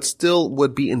 but still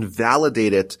would be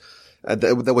invalidated,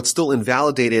 that would still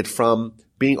invalidate it from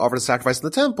being offered as a sacrifice in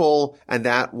the temple, and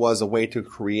that was a way to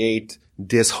create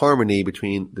disharmony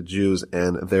between the Jews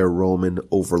and their Roman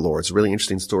overlords. Really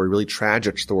interesting story, really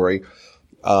tragic story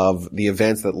of the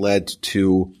events that led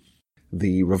to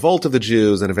the revolt of the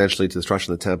Jews and eventually to the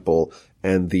destruction of the temple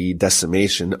and the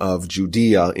decimation of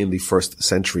Judea in the first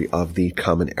century of the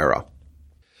Common Era.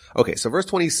 Okay, so verse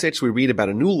 26, we read about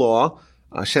a new law.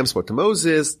 Hashem spoke to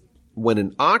Moses, when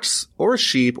an ox or a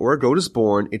sheep or a goat is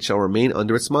born, it shall remain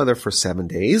under its mother for 7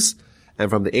 days. And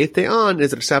from the 8th day on,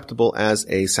 is it acceptable as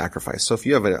a sacrifice. So if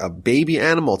you have a baby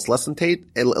animal, it's less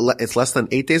than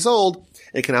 8 days old,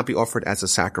 it cannot be offered as a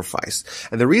sacrifice.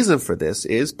 And the reason for this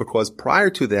is because prior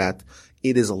to that,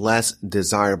 it is less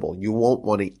desirable. You won't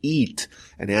want to eat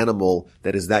an animal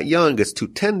that is that young. It's too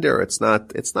tender. It's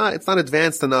not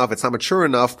advanced enough. It's not mature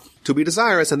enough to be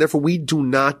desirous. And therefore we do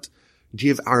not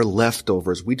give our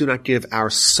leftovers. We do not give our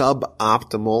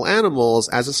suboptimal animals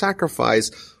as a sacrifice.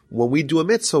 When we do a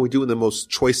mitzvah, we do it in the most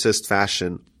choicest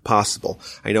fashion possible.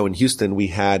 I know in Houston, we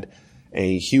had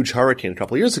a huge hurricane a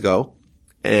couple of years ago,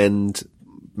 and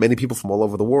many people from all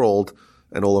over the world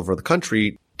and all over the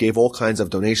country gave all kinds of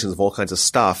donations of all kinds of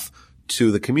stuff to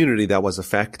the community that was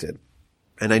affected.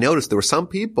 And I noticed there were some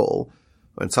people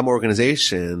and some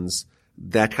organizations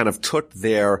that kind of took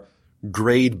their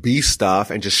grade B stuff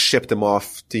and just shipped them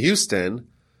off to Houston.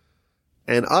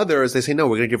 And others, they say, no,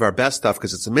 we're going to give our best stuff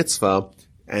because it's a mitzvah.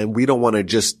 And we don't want to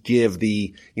just give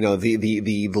the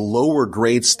lower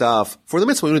grade stuff for the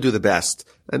mitzvah. We want to do the best.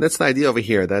 And that's the idea over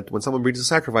here, that when someone brings a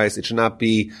sacrifice, it should not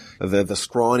be the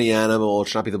scrawny animal. It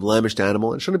should not be the blemished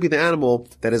animal. It shouldn't be the animal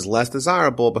that is less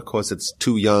desirable because it's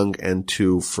too young and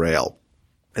too frail.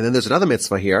 And then there's another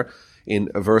mitzvah here in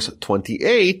verse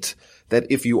 28, that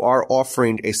if you are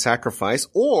offering a sacrifice,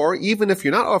 or even if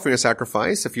you're not offering a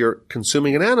sacrifice, if you're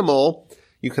consuming an animal,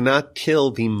 you cannot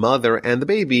kill the mother and the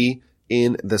baby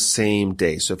in the same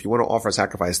day. So if you want to offer a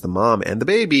sacrifice to the mom and the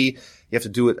baby, you have to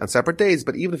do it on separate days.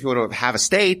 But even if you want to have a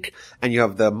steak and you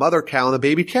have the mother cow and the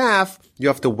baby calf, you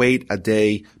have to wait a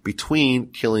day between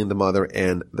killing the mother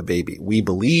and the baby. We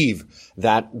believe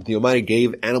that the Almighty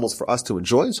gave animals for us to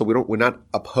enjoy, so we're not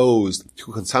opposed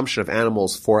to consumption of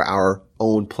animals for our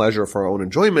own pleasure, for our own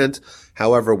enjoyment.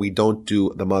 However, we don't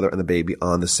do the mother and the baby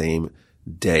on the same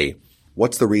day.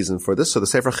 What's the reason for this? So the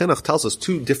Sefer Chinuch tells us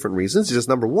two different reasons. He says,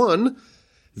 number one,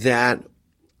 that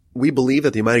we believe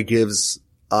that the Almighty gives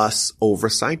us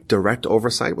oversight, direct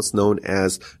oversight, what's known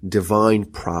as divine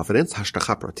providence,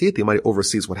 hashgacha pratit. The Almighty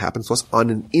oversees what happens to us on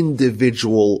an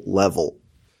individual level.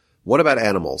 What about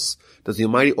animals? Does the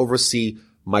Almighty oversee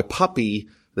my puppy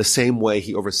the same way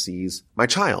He oversees my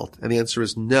child? And the answer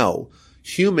is no.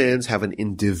 Humans have an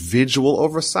individual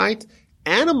oversight.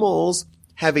 Animals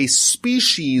have a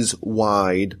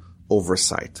species-wide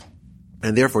oversight.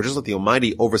 And therefore, just like the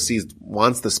Almighty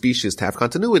wants the species to have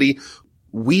continuity,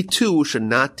 we too should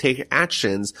not take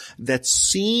actions that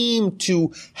seem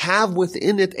to have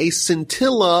within it a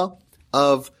scintilla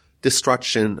of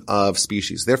destruction of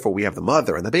species. Therefore, we have the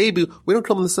mother and the baby. We don't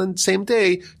kill them on the same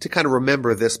day to kind of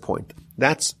remember this point.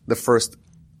 That's the first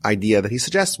idea that he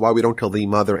suggests, why we don't kill the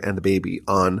mother and the baby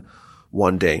on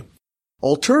one day.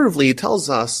 Alternatively, he tells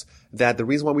us that the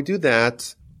reason why we do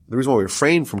that, the reason why we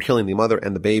refrain from killing the mother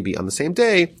and the baby on the same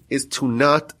day, is to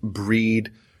not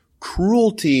breed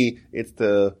cruelty. It's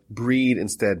to breed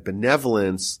instead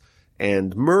benevolence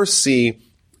and mercy.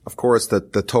 Of course, the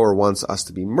Torah wants us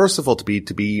to be merciful,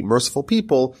 to be merciful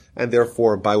people, and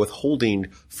therefore by withholding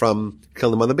from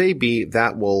killing the mother and the baby,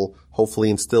 that will hopefully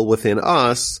instill within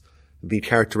us the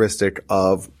characteristic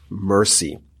of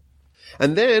mercy.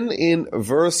 And then in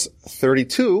verse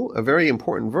 32, a very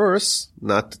important verse,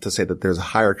 not to say that there's a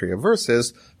hierarchy of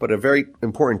verses, but a very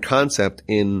important concept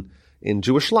in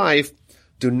Jewish life,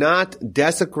 do not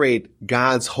desecrate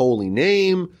God's holy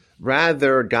name.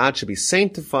 Rather, God should be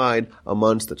sanctified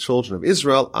amongst the children of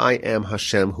Israel. I am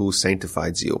Hashem who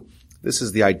sanctifies you. This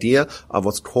is the idea of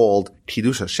what's called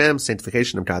Kiddush Hashem,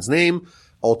 sanctification of God's name.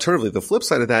 Alternatively, the flip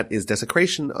side of that is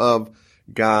desecration of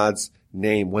God's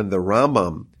name. When the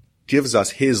Rambam gives us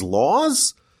his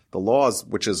laws, the laws,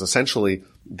 which is essentially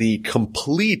the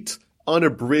complete,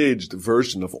 unabridged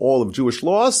version of all of Jewish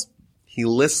laws, he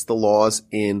lists the laws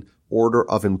in order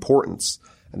of importance.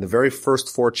 And the very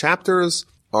first 4 chapters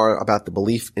are about the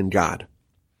belief in God.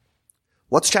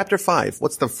 What's chapter 5?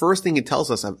 What's the first thing he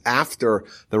tells us of after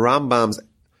the Rambam's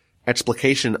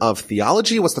explication of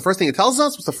theology. What's the first thing it tells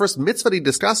us? What's the first mitzvah that he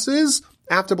discusses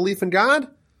after belief in God?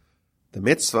 The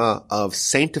mitzvah of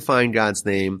sanctifying God's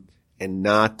name and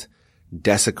not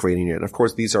desecrating it. And of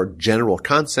course, these are general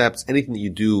concepts. Anything that you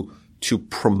do to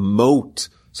promote,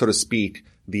 so to speak,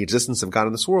 the existence of God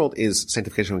in this world is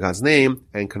sanctification of God's name.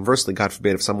 And conversely, God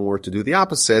forbid, if someone were to do the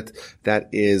opposite, that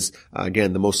is,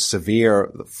 again, the most severe,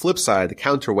 the flip side, the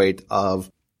counterweight of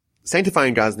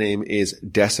sanctifying God's name is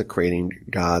desecrating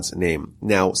God's name.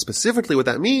 Now, specifically what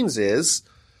that means is,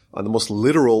 the most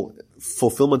literal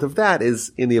fulfillment of that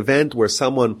is in the event where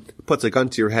someone puts a gun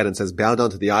to your head and says, bow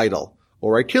down to the idol,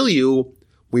 or I kill you,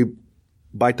 we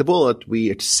bite the bullet,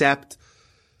 we accept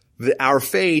our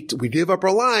fate, we give up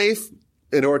our life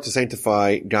in order to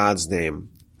sanctify God's name.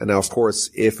 And now, of course,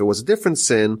 if it was a different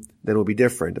sin, then it would be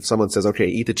different. If someone says, okay,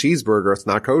 eat a cheeseburger, it's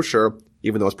not kosher,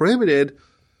 even though it's prohibited,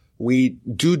 we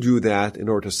do that in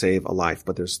order to save a life.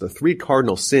 But there's the three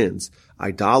cardinal sins,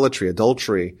 idolatry,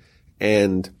 adultery,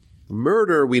 and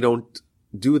murder. We don't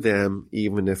do them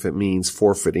even if it means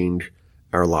forfeiting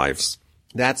our lives.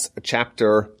 That's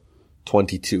chapter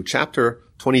 22. Chapter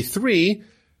 23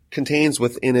 contains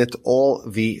within it all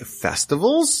the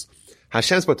festivals.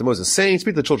 Hashem spoke to Moses, saying,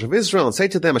 speak to the children of Israel and say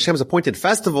to them, Hashem has appointed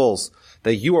festivals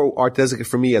that you are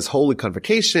designated for me as holy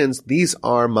convocations. These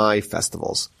are my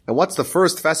festivals. And what's the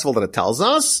first festival that it tells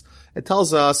us? It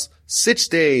tells us 6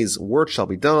 days work shall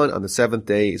be done. On the seventh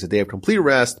day is a day of complete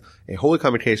rest, a holy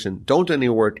convocation. Don't do any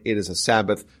work. It is a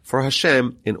Sabbath for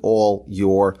Hashem in all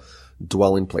your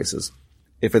dwelling places.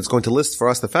 If it's going to list for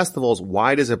us the festivals,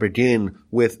 why does it begin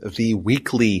with the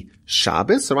weekly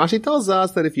Shabbos? So Rashi tells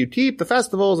us that if you keep the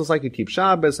festivals, it's like you keep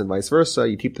Shabbos, and vice versa.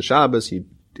 You keep the Shabbos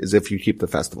as if you keep the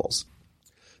festivals.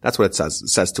 That's what it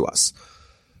says to us.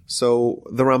 So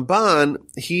the Ramban,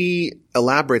 he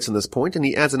elaborates on this point, and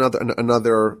he adds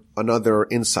another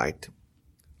insight.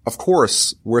 Of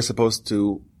course, we're supposed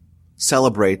to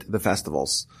celebrate the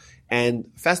festivals.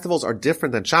 And festivals are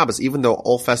different than Shabbos, even though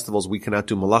all festivals we cannot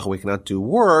do malacha, we cannot do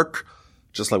work,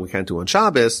 just like we can't do on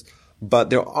Shabbos. But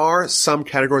there are some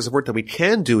categories of work that we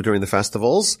can do during the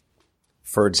festivals.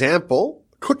 For example,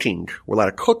 cooking. We're allowed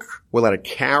to cook, we're allowed to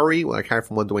carry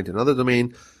from one domain to another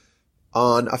domain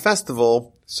on a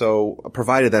festival, so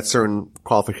provided that certain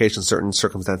qualifications, certain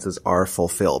circumstances are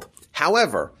fulfilled.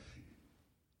 However,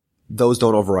 those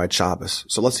don't override Shabbos.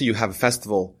 So let's say you have a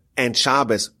festival and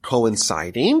Shabbos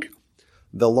coinciding.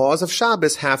 The laws of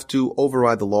Shabbos have to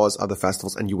override the laws of the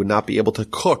festivals, and you would not be able to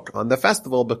cook on the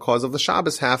festival because of the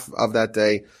Shabbos half of that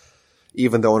day,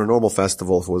 even though on a normal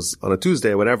festival, if it was on a Tuesday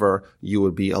or whatever, you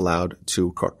would be allowed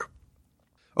to cook.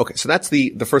 Okay, so that's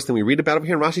the first thing we read about over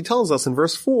here. And Rashi tells us in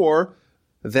verse 4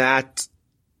 that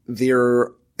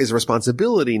there is a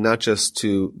responsibility not just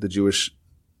to the Jewish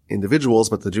individuals,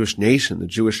 but the Jewish nation, the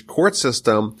Jewish court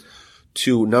system,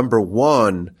 to, number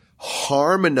one,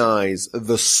 harmonize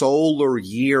the solar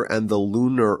year and the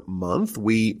lunar month.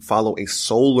 We follow a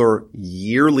solar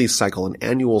yearly cycle, an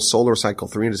annual solar cycle,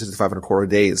 365 and a quarter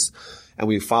days. And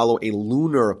we follow a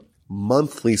lunar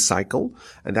monthly cycle.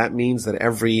 And that means that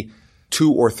every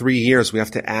 2 or 3 years, we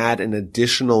have to add an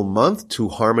additional month to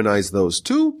harmonize those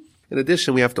two. In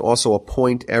addition, we have to also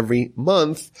appoint every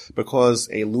month, because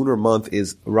a lunar month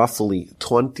is roughly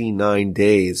 29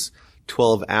 days,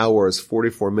 12 hours,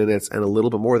 44 minutes, and a little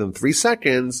bit more than 3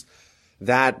 seconds.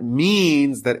 That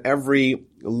means that every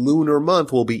lunar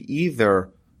month will either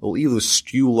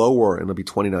skew lower and it'll be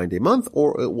 29-day month,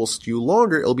 or it will skew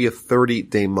longer, it'll be a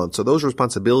 30-day month. So those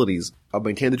responsibilities of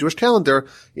maintaining the Jewish calendar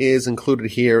is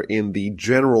included here in the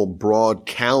general broad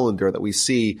calendar that we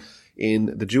see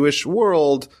in the Jewish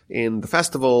world, in the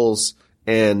festivals,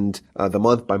 and the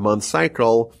month-by-month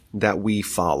cycle that we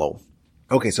follow.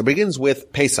 Okay, so it begins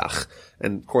with Pesach.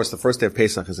 And of course, the first day of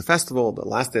Pesach is a festival. The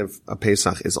last day of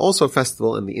Pesach is also a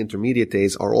festival, and the intermediate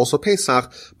days are also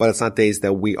Pesach, but it's not days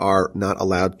that we are not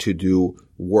allowed to do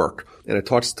work. And it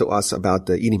talks to us about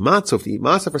the eating matzah, if you eat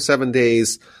matzah for 7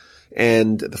 days.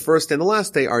 And the first and the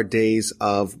last day are days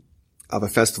of a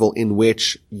festival in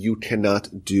which you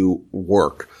cannot do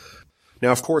work.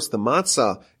 Now, of course, the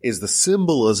matzah is the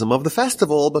symbolism of the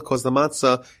festival, because the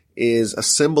matzah is a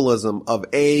symbolism of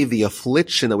A, the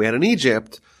affliction that we had in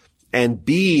Egypt, and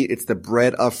B, it's the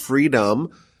bread of freedom.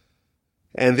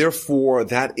 And therefore,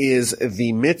 that is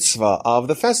the mitzvah of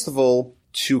the festival,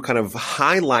 to kind of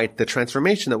highlight the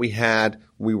transformation that we had.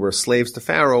 We were slaves to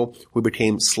Pharaoh. We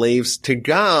became slaves to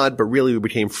God, but really we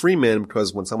became free men,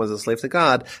 because when someone is a slave to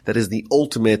God, that is the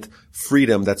ultimate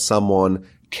freedom that someone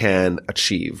can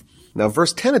achieve. Now,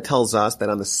 verse 10, it tells us that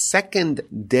on the second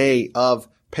day of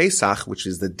Pesach, which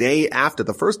is the day after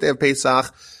the first day of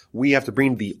Pesach, we have to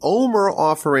bring the Omer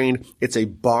offering. It's a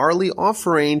barley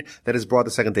offering that is brought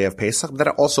the second day of Pesach. That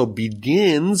also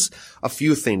begins a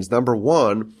few things. Number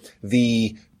one,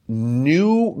 the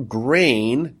new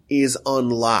grain is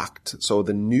unlocked. So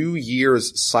the new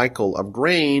year's cycle of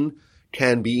grain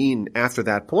can be eaten after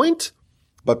that point,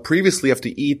 but previously you have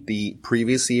to eat the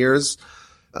previous year's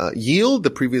yield, the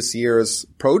previous year's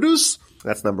produce.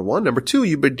 That's number one. Number two,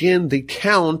 you begin the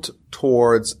count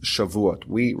towards Shavuot.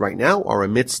 We right now are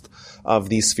amidst of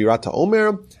the Sfirat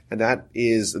HaOmer, and that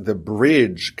is the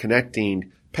bridge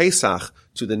connecting Pesach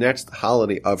to the next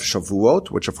holiday of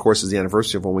Shavuot, which of course is the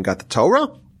anniversary of when we got the Torah.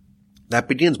 That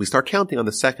begins, we start counting on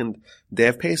the second day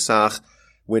of Pesach,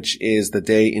 which is the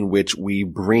day in which we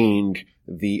bring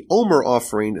the Omer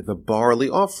offering, the barley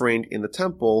offering in the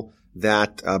temple.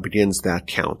 That begins that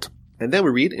count. And then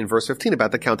we read in verse 15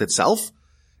 about the count itself.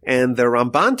 And the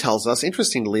Ramban tells us,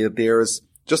 interestingly, that there's,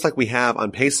 just like we have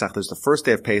on Pesach, there's the first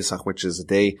day of Pesach, which is a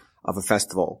day of a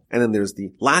festival. And then there's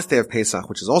the last day of Pesach,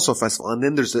 which is also a festival. And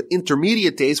then there's the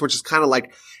intermediate days, which is kind of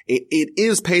like, it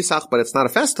is Pesach, but it's not a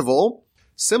festival.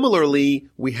 Similarly,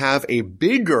 we have a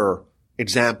bigger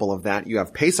example of that. You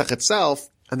have Pesach itself,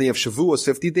 and then you have Shavuos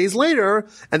 50 days later,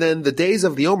 and then the days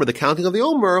of the Omer, the counting of the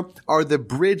Omer, are the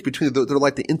bridge between, they're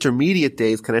like the intermediate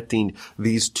days connecting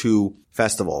these two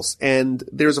festivals. And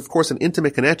there's, of course, an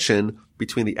intimate connection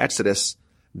between the Exodus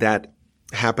that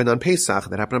happened on Pesach,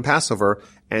 that happened on Passover,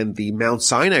 and the Mount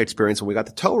Sinai experience when we got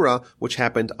the Torah, which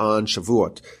happened on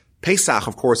Shavuot. Pesach,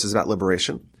 of course, is about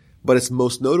liberation, but it's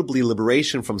most notably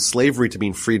liberation from slavery to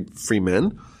being free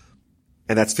men,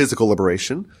 and that's physical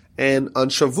liberation. And on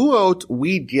Shavuot,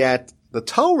 we get the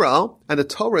Torah, and the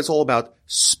Torah is all about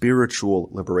spiritual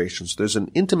liberation. So there's an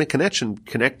intimate connection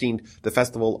connecting the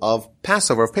festival of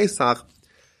Passover, of Pesach,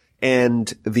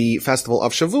 and the festival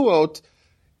of Shavuot,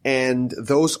 and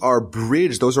those are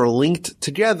bridged, those are linked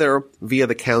together via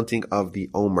the counting of the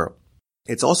Omer.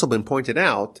 It's also been pointed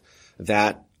out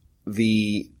that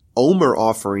the Omer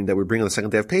offering that we bring on the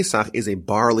second day of Pesach is a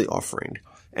barley offering.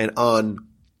 And on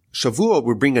Shavuot,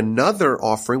 we bring another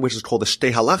offering, which is called the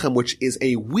Shtei Halachem, which is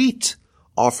a wheat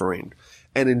offering.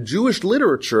 And in Jewish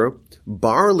literature,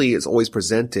 barley is always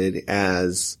presented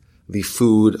as the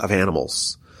food of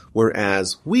animals,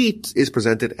 whereas wheat is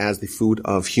presented as the food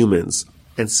of humans.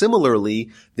 And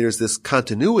similarly, there's this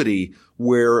continuity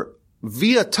where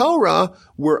via Torah,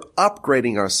 we're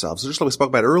upgrading ourselves. So just like we spoke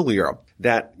about earlier,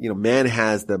 that, man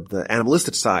has the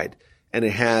animalistic side, and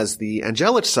it has the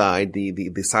angelic side,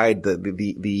 the side,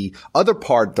 the other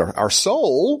part, our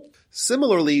soul.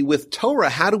 Similarly, with Torah,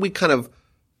 how do we kind of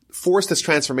force this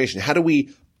transformation? How do we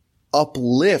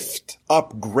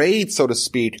upgrade, so to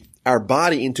speak, our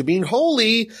body into being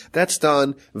holy? That's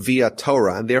done via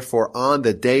Torah. And therefore, on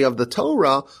the day of the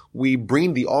Torah, we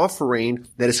bring the offering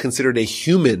that is considered a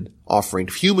human offering,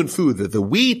 human food, the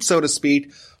wheat, so to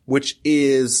speak, which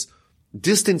is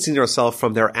distancing ourselves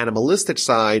from their animalistic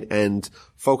side and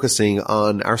focusing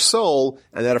on our soul.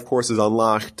 And that, of course, is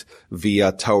unlocked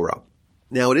via Torah.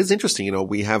 Now, it is interesting,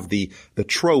 we have the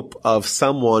trope of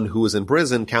someone who is in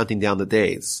prison counting down the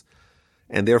days.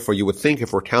 And therefore, you would think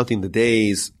if we're counting the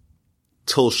days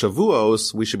till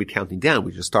Shavuos, we should be counting down.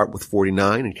 We should start with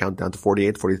 49 and count down to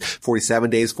 48, 47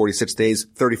 days, 46 days,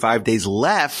 35 days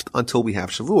left until we have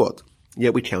Shavuot.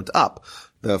 Yet we count up.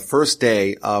 The first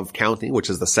day of counting, which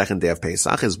is the second day of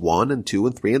Pesach, is 1 and 2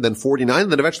 and 3 and then 49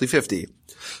 and then eventually 50.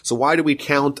 So why do we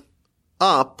count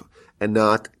up and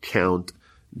not count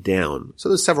down? So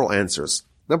there's several answers.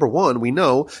 Number one, we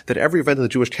know that every event in the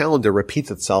Jewish calendar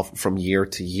repeats itself from year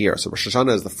to year. So Rosh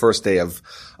Hashanah is the first day of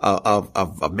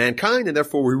mankind, and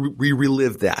therefore we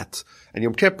relive that. And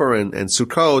Yom Kippur and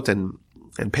Sukkot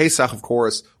and Pesach, of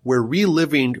course, we're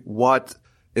reliving what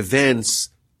events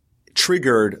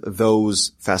triggered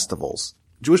those festivals.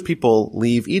 Jewish people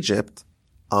leave Egypt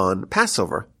on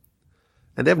Passover,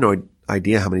 and they have no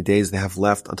idea how many days they have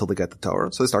left until they get the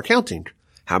Torah. So they start counting.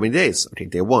 How many days? Okay,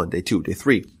 day 1, day 2, day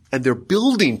 3. And they're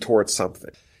building towards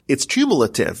something. It's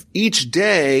cumulative. Each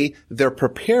day they're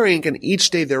preparing, and each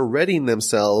day they're readying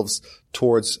themselves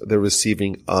towards the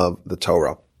receiving of the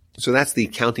Torah. So that's the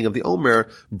counting of the Omer,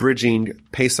 bridging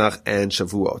Pesach and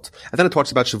Shavuot. And then it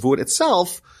talks about Shavuot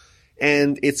itself,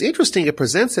 and it's interesting. It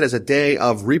presents it as a day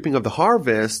of reaping of the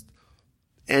harvest.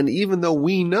 And even though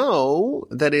we know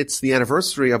that it's the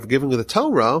anniversary of giving of the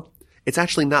Torah, it's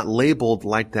actually not labeled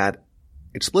like that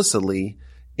explicitly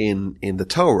in the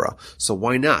Torah. So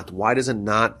why not? Why does it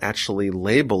not actually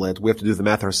label it? We have to do the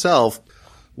math ourselves.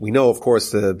 We know, of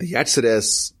course, the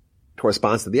Exodus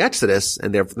corresponds to the Exodus,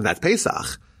 and that's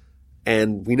Pesach.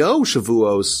 And we know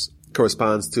Shavuos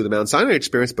corresponds to the Mount Sinai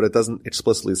experience, but it doesn't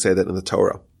explicitly say that in the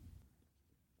Torah.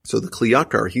 So the Kli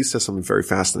Yakar, he says something very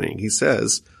fascinating. He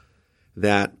says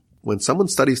that when someone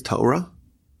studies Torah,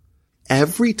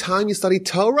 every time you study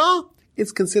Torah,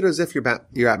 it's considered as if you're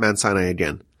at Mount Sinai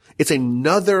again. It's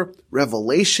another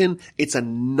revelation. It's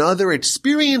another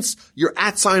experience. You're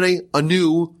at Sinai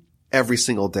anew every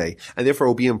single day. And therefore it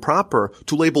will be improper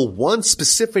to label one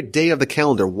specific day of the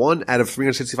calendar, one out of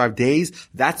 365 days.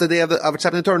 That's the day of a chapter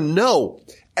in the Torah. No.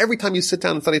 Every time you sit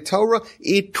down and study Torah,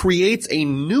 it creates a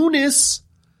newness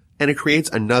and it creates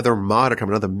another modicum,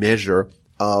 another measure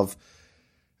of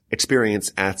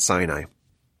experience at Sinai.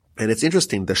 And it's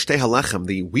interesting, the Shtei HaLechem,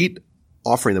 the wheat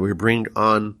offering that we bring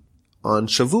on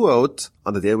Shavuot,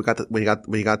 on the day we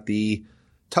got the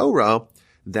Torah,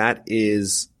 that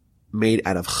is made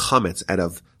out of chametz, out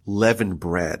of leavened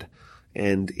bread.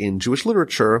 And in Jewish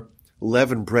literature,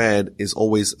 leavened bread is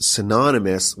always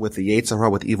synonymous with the Yetzer Hara,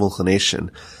 with evil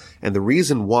inclination. And the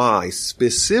reason why,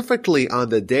 specifically on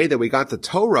the day that we got the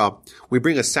Torah, we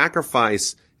bring a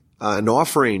sacrifice, an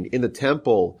offering in the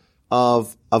temple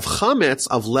of chametz,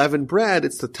 of leavened bread,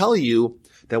 it's to tell you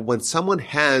that when someone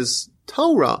has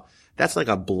Torah, that's like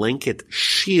a blanket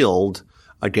shield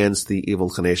against the evil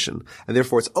inclination. And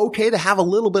therefore it's okay to have a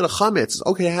little bit of chametz. It's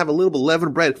okay to have a little bit of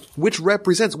leavened bread, which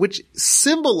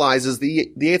symbolizes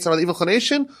the Yetzer Hara, the evil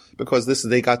inclination, because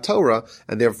they got Torah.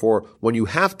 And therefore when you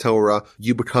have Torah,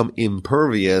 you become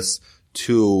impervious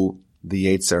to the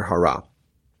Yetzer Hara.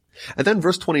 And then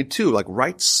verse 22, like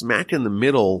right smack in the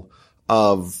middle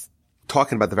of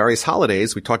talking about the various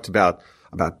holidays, we talked about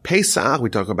Pesach, we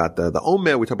talk about the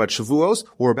Omer, we talk about Shavuos,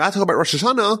 we're about to talk about Rosh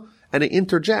Hashanah, and it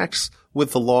interjects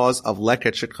with the laws of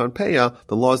Leket Shitkan Peah,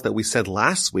 the laws that we said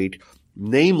last week,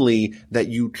 namely that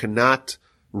you cannot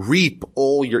reap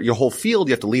all your whole field,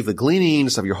 you have to leave the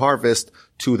gleanings of your harvest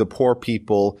to the poor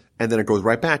people, and then it goes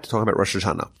right back to talking about Rosh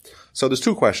Hashanah. So there's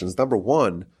two questions. Number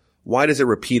one, why does it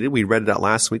repeat it? We read it out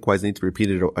last week. Why does it need to be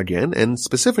repeated again? And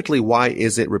specifically, why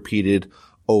is it repeated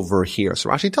over here? So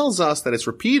Rashi tells us that it's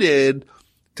repeated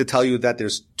to tell you that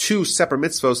there's two separate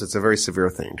mitzvos. It's a very severe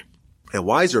thing. And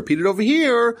why is it repeated over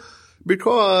here?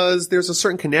 Because there's a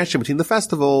certain connection between the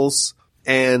festivals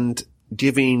and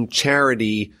giving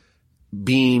charity,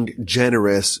 being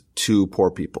generous to poor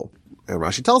people. And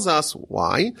Rashi tells us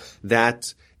why,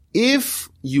 that if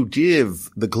you give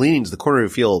the gleanings, the corner of your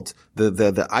field,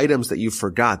 the items that you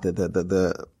forgot,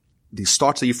 the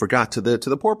stalks that you forgot to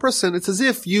the poor person, it's as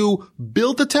if you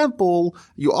built a temple,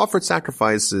 you offered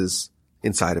sacrifices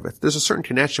inside of it. There's a certain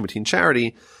connection between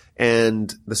charity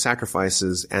and the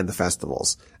sacrifices and the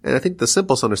festivals. And I think the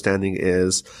simplest understanding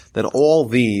is that all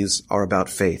these are about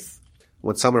faith.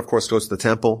 When someone, of course, goes to the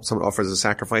temple, someone offers a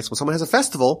sacrifice. When someone has a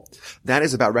festival, that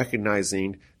is about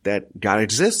recognizing that God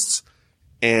exists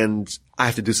and I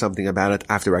have to do something about it.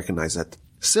 I have to recognize it.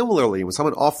 Similarly, when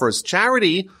someone offers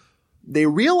charity, they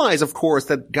realize, of course,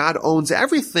 that God owns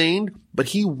everything, but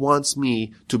he wants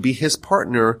me to be his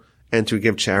partner and to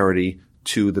give charity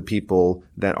to the people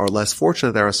that are less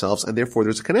fortunate than ourselves. And therefore,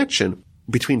 there's a connection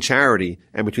between charity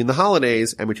and between the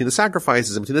holidays and between the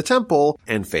sacrifices and between the temple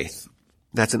and faith.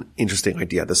 That's an interesting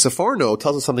idea. The Seforno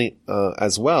tells us something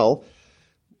as well.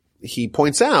 He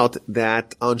points out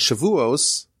that on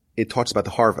Shavuos, it talks about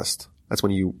the harvest. That's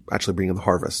when you actually bring in the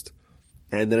harvest.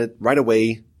 And then it right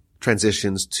away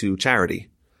transitions to charity.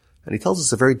 And he tells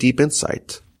us a very deep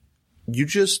insight. You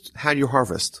just had your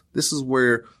harvest. This is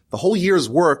where the whole year's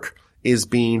work is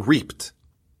being reaped.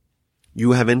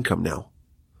 You have income now.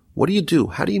 What do you do?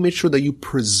 How do you make sure that you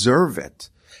preserve it?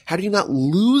 How do you not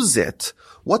lose it?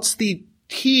 What's the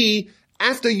key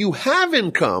after you have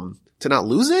income to not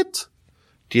lose it?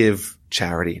 Give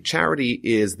charity. Charity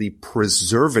is the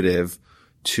preservative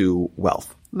to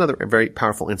wealth. Another very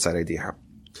powerful insight idea here.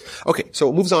 Okay, so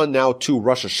it moves on now to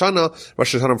Rosh Hashanah.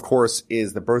 Rosh Hashanah, of course,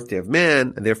 is the birthday of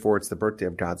man, and therefore it's the birthday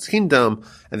of God's kingdom,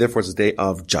 and therefore it's a day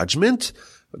of judgment.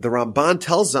 The Ramban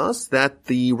tells us that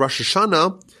the Rosh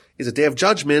Hashanah is a day of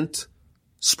judgment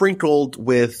sprinkled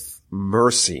with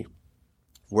mercy.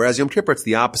 Whereas Yom Kippur, it's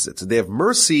the opposite. It's a day of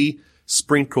mercy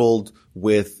sprinkled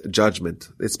with judgment.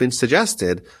 It's been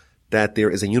suggested that there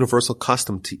is a universal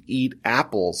custom to eat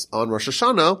apples on Rosh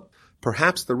Hashanah.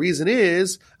 Perhaps the reason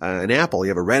is an apple. You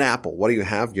have a red apple. What do you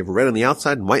have? You have a red on the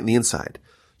outside and white on the inside.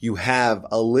 You have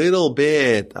a little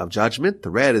bit of judgment.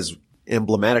 The red is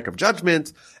emblematic of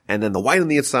judgment. And then the white on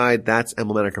the inside, that's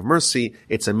emblematic of mercy.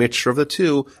 It's a mixture of the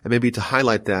two. And maybe to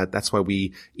highlight that, that's why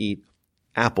we eat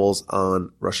apples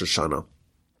on Rosh Hashanah.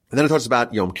 And then it talks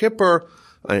about Yom Kippur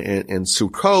and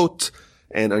Sukkot.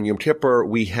 And on Yom Kippur,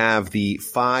 we have the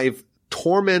 5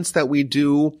 torments that we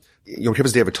do. Yom Kippur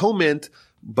is the Day of Atonement,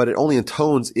 but it only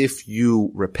atones if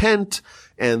you repent.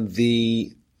 And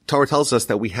the Torah tells us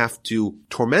that we have to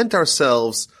torment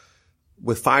ourselves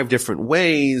with 5 different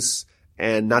ways,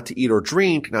 and not to eat or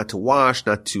drink, not to wash,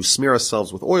 not to smear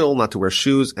ourselves with oil, not to wear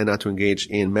shoes, and not to engage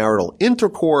in marital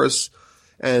intercourse.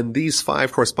 And these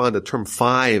 5 correspond. The term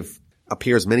 5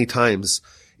 appears many times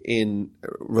in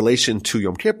relation to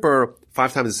Yom Kippur.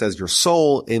 5 times it says your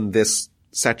soul in this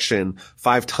section.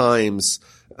 5 times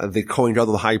the Kohen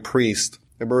Gadol, the high priest,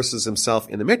 immerses himself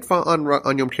in the mikvah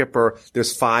on Yom Kippur.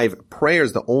 There's 5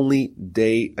 prayers, the only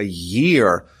day a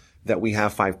year that we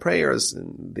have 5 prayers.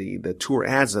 And the Tur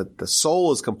adds that the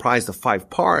soul is comprised of 5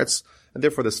 parts, and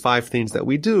therefore there's 5 things that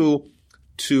we do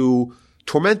to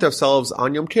torment ourselves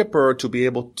on Yom Kippur, to be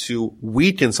able to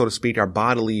weaken, so to speak, our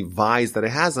bodily vice that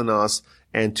it has on us,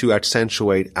 and to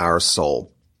accentuate our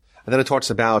soul. And then it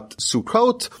talks about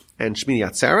Sukkot and Shmini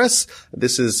Atzeres.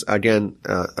 This is, again,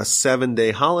 a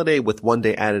 7-day holiday with 1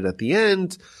 day added at the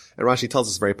end. And Rashi tells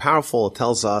us very powerful. It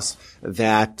tells us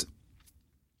that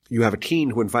you have a king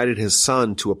who invited his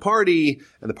son to a party,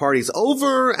 and the party's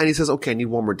over, and he says, okay, I need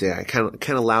 1 more day. I can't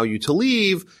allow you to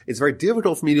leave. It's very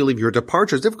difficult for me to leave. Your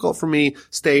departure is difficult for me.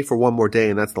 Stay for 1 more day,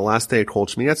 and that's the last day called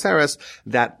Shmini Atzeres,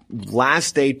 that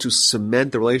last day to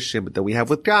cement the relationship that we have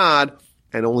with God,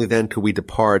 and only then could we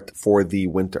depart for the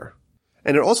winter.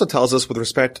 And it also tells us with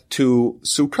respect to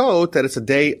Sukkot that it's a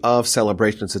day of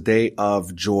celebration. It's a day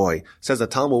of joy. It says the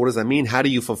Talmud, what does that mean? How do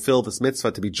you fulfill this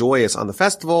mitzvah to be joyous on the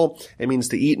festival? It means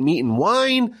to eat meat and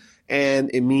wine, and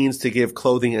it means to give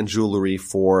clothing and jewelry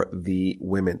for the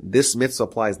women. This mitzvah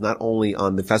applies not only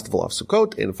on the festival of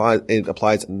Sukkot, it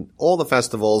applies in all the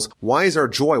festivals. Why is our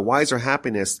joy, why is our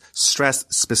happiness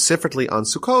stressed specifically on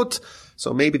Sukkot?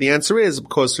 So maybe the answer is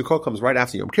because Sukkot comes right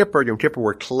after Yom Kippur. Yom Kippur,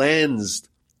 we're cleansed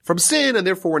from sin, and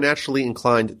therefore we're naturally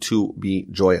inclined to be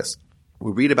joyous.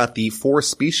 We read about the 4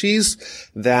 species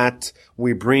that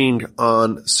we bring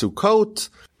on Sukkot.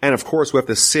 And of course, we have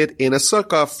to sit in a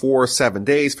sukkah for 7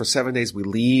 days. For 7 days, we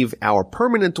leave our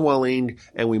permanent dwelling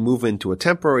and we move into a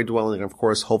temporary dwelling. And of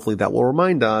course, hopefully that will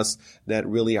remind us that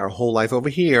really our whole life over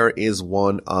here is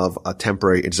one of a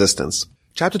temporary existence.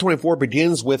 Chapter 24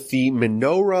 begins with the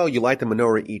menorah. You light the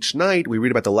menorah each night. We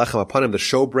read about the lechem apanim, the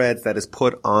showbread that is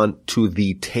put onto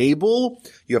the table.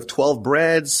 You have 12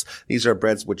 breads. These are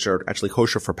breads which are actually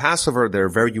kosher for Passover. They're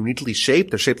very uniquely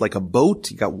shaped. They're shaped like a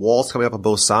boat. You got walls coming up on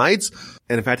both sides.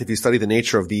 And in fact, if you study the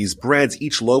nature of these breads,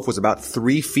 each loaf was about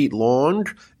 3 feet long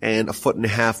and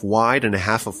 1.5 feet wide and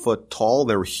 1/2 foot tall.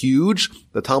 They're huge.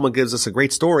 The Talmud gives us a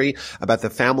great story about the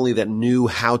family that knew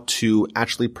how to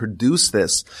actually produce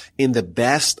this in the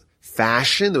best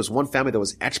fashion. There was one family that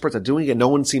was experts at doing it. No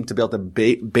one seemed to be able to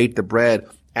bake the bread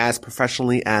as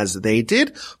professionally as they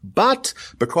did. But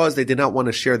because they did not want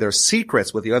to share their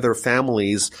secrets with the other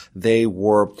families, they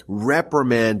were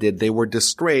reprimanded. They were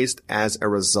disgraced as a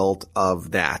result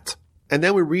of that. And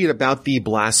then we read about the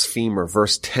blasphemer,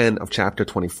 verse 10 of chapter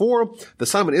 24. The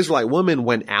son of an Israelite woman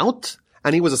went out,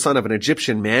 and he was the son of an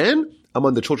Egyptian man.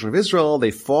 Among the children of Israel,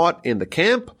 they fought in the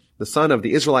camp, the son of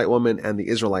the Israelite woman and the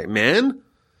Israelite man.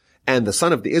 And the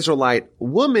son of the Israelite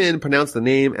woman pronounced the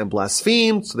name and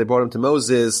blasphemed. So they brought him to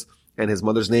Moses, and his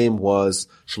mother's name was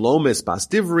Shlomis Bas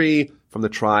Divri from the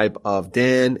tribe of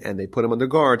Dan. And they put him under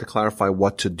guard to clarify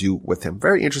what to do with him.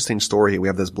 Very interesting story here. We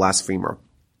have this blasphemer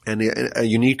and a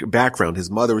unique background. His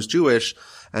mother is Jewish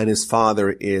and his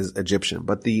father is Egyptian.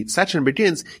 But the section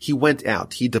begins, he went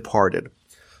out, he departed.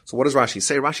 So what does Rashi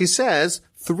say? Rashi says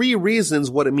 3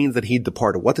 reasons what it means that he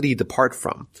departed. What did he depart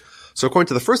from? So according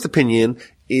to the first opinion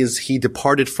is he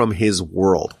departed from his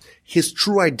world. His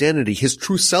true identity, his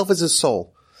true self is his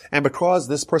soul. And because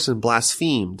this person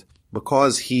blasphemed,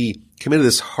 because he committed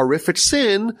this horrific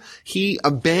sin, he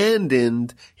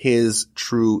abandoned his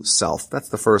true self. That's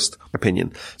the first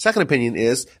opinion. Second opinion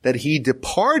is that he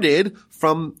departed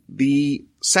from the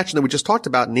section that we just talked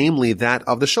about, namely that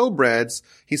of the showbreads.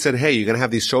 He said, hey, you're going to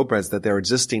have these showbreads that they're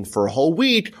existing for a whole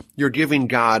week. You're giving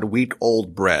God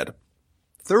week-old bread.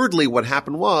 Thirdly, what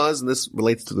happened was, and this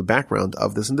relates to the background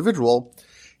of this individual,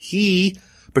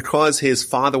 because his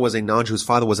father was a non-Jew, his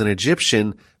father was an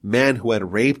Egyptian man who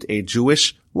had raped a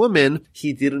Jewish woman,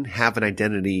 he didn't have an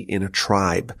identity in a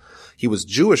tribe. He was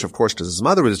Jewish, of course, because his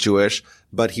mother was Jewish,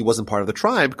 but he wasn't part of the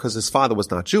tribe because his father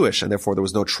was not Jewish, and therefore there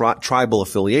was no tribal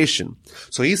affiliation.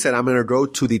 So he said, I'm going to go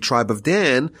to the tribe of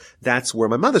Dan. That's where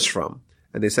my mother's from.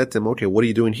 And they said to him, okay, what are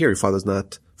you doing here? Your father's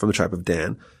not from the tribe of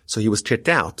Dan. So he was kicked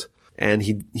out. And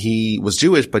he was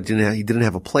Jewish, but he didn't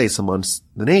have a place amongst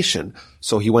the nation.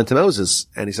 So he went to Moses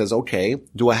and he says, okay,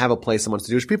 do I have a place amongst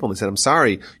the Jewish people? And he said, I'm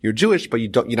sorry, you're Jewish, but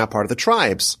you're not part of the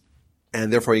tribes.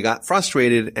 And therefore he got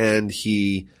frustrated and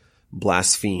he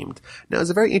blasphemed. Now, there's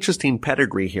a very interesting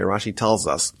pedigree here. Rashi tells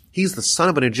us he's the son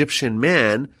of an Egyptian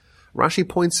man. Rashi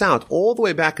points out all the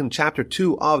way back in chapter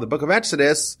 2 of the book of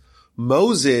Exodus,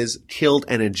 Moses killed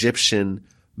an Egyptian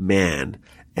man.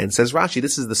 And says Rashi,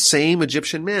 this is the same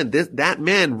Egyptian man. That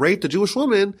man raped a Jewish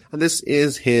woman, and this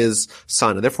is his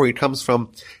son. And therefore he comes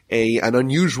from an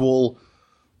unusual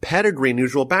pedigree,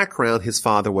 unusual background. His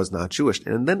father was not Jewish.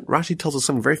 And then Rashi tells us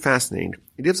something very fascinating.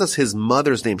 He gives us his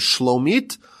mother's name,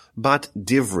 Shlomit bat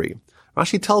Divri.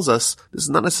 Rashi tells us this is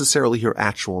not necessarily her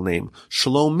actual name.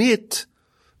 Shlomit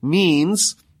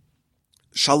means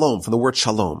shalom, from the word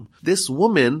shalom. This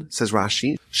woman, says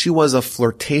Rashi, she was a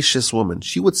flirtatious woman.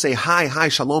 She would say hi,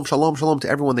 shalom, shalom, shalom to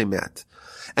everyone they met.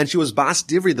 And she was Bas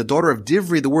Divri, the daughter of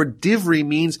Divri. The word Divri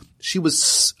means she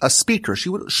was a speaker. She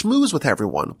would schmooze with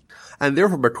everyone. And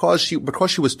therefore, because she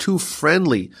was too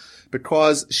friendly,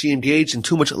 because she engaged in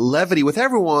too much levity with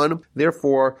everyone,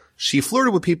 therefore she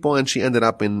flirted with people and she ended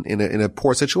up in a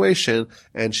poor situation,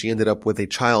 and she ended up with a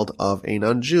child of a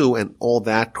non-Jew, and all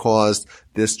that caused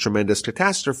this tremendous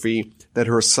catastrophe that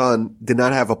her son did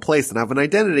not have a place, didn't have an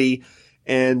identity,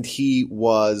 and he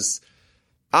was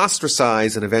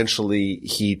ostracized, and eventually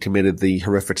he committed the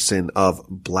horrific sin of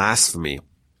blasphemy.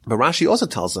 But Rashi also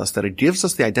tells us that it gives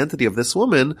us the identity of this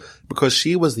woman because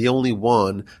she was the only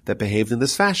one that behaved in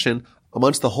this fashion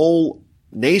amongst the whole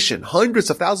nation.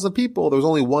 Hundreds of thousands of people, there was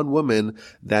only one woman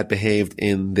that behaved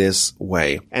in this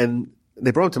way. And they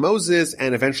brought him to Moses,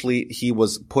 and eventually he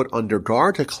was put under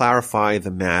guard to clarify the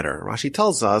matter. Rashi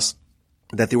tells us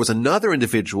that there was another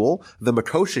individual, the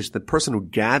Makoshish, the person who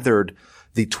gathered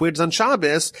the twigs on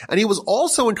Shabbos, and he was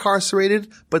also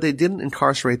incarcerated, but they didn't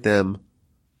incarcerate them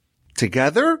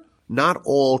together. Not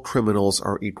all criminals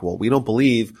are equal. We don't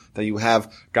believe that you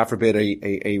have, God forbid,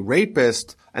 a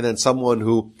rapist and then someone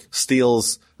who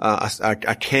steals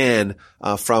a can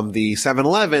from the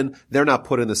 7-Eleven. They're not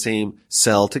put in the same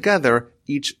cell together.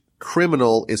 Each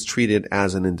criminal is treated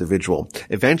as an individual.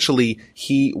 Eventually,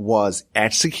 he was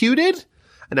executed.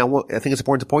 And now I think it's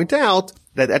important to point out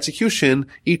that execution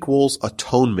equals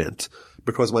atonement,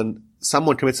 because when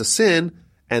someone commits a sin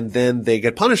and then they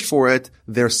get punished for it,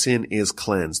 their sin is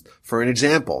cleansed. For an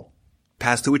example,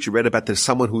 past to which you read about, there's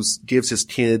someone who gives his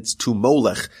kids to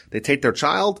Molech. They take their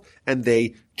child and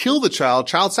they kill the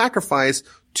child sacrifice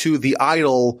to the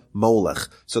idol Molech.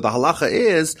 So the halacha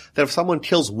is that if someone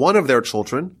kills one of their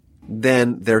children,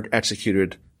 then they're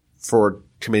executed for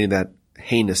committing that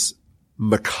heinous,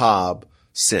 macabre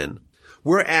sin.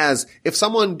 Whereas if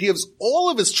someone gives all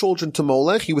of his children to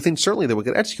Molech, you would think certainly they would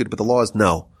get executed, but the law is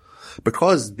no.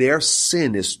 Because their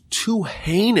sin is too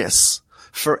heinous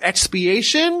for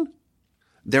expiation,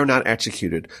 they're not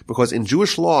executed. Because in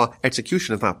Jewish law,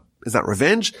 execution is not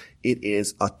revenge, it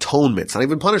is atonement. It's not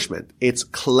even punishment. It's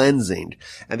cleansing.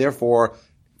 And therefore,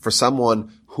 for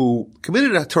someone who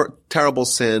committed a terrible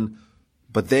sin,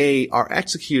 but they are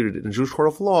executed in a Jewish court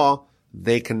of law,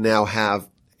 they can now have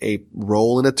a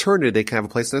role in eternity. They can have a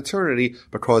place in eternity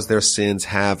because their sins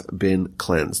have been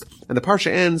cleansed. And the Parsha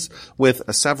ends with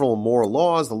several more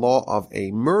laws: the law of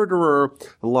a murderer,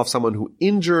 the law of someone who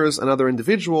injures another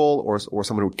individual, or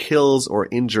someone who kills or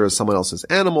injures someone else's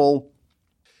animal.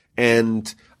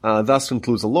 And thus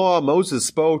concludes the law. Moses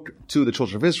spoke to the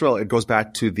children of Israel. It goes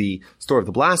back to the story of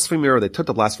the blasphemer. They took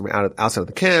the blasphemer outside of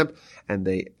the camp, and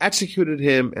they executed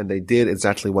him, and they did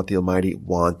exactly what the Almighty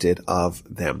wanted of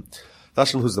them.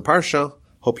 Thus concludes the Parsha.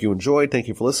 Hope you enjoyed. Thank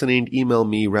you for listening. Email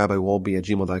me,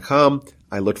 rabbiwolbe@gmail.com.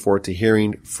 I look forward to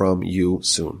hearing from you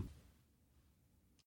soon.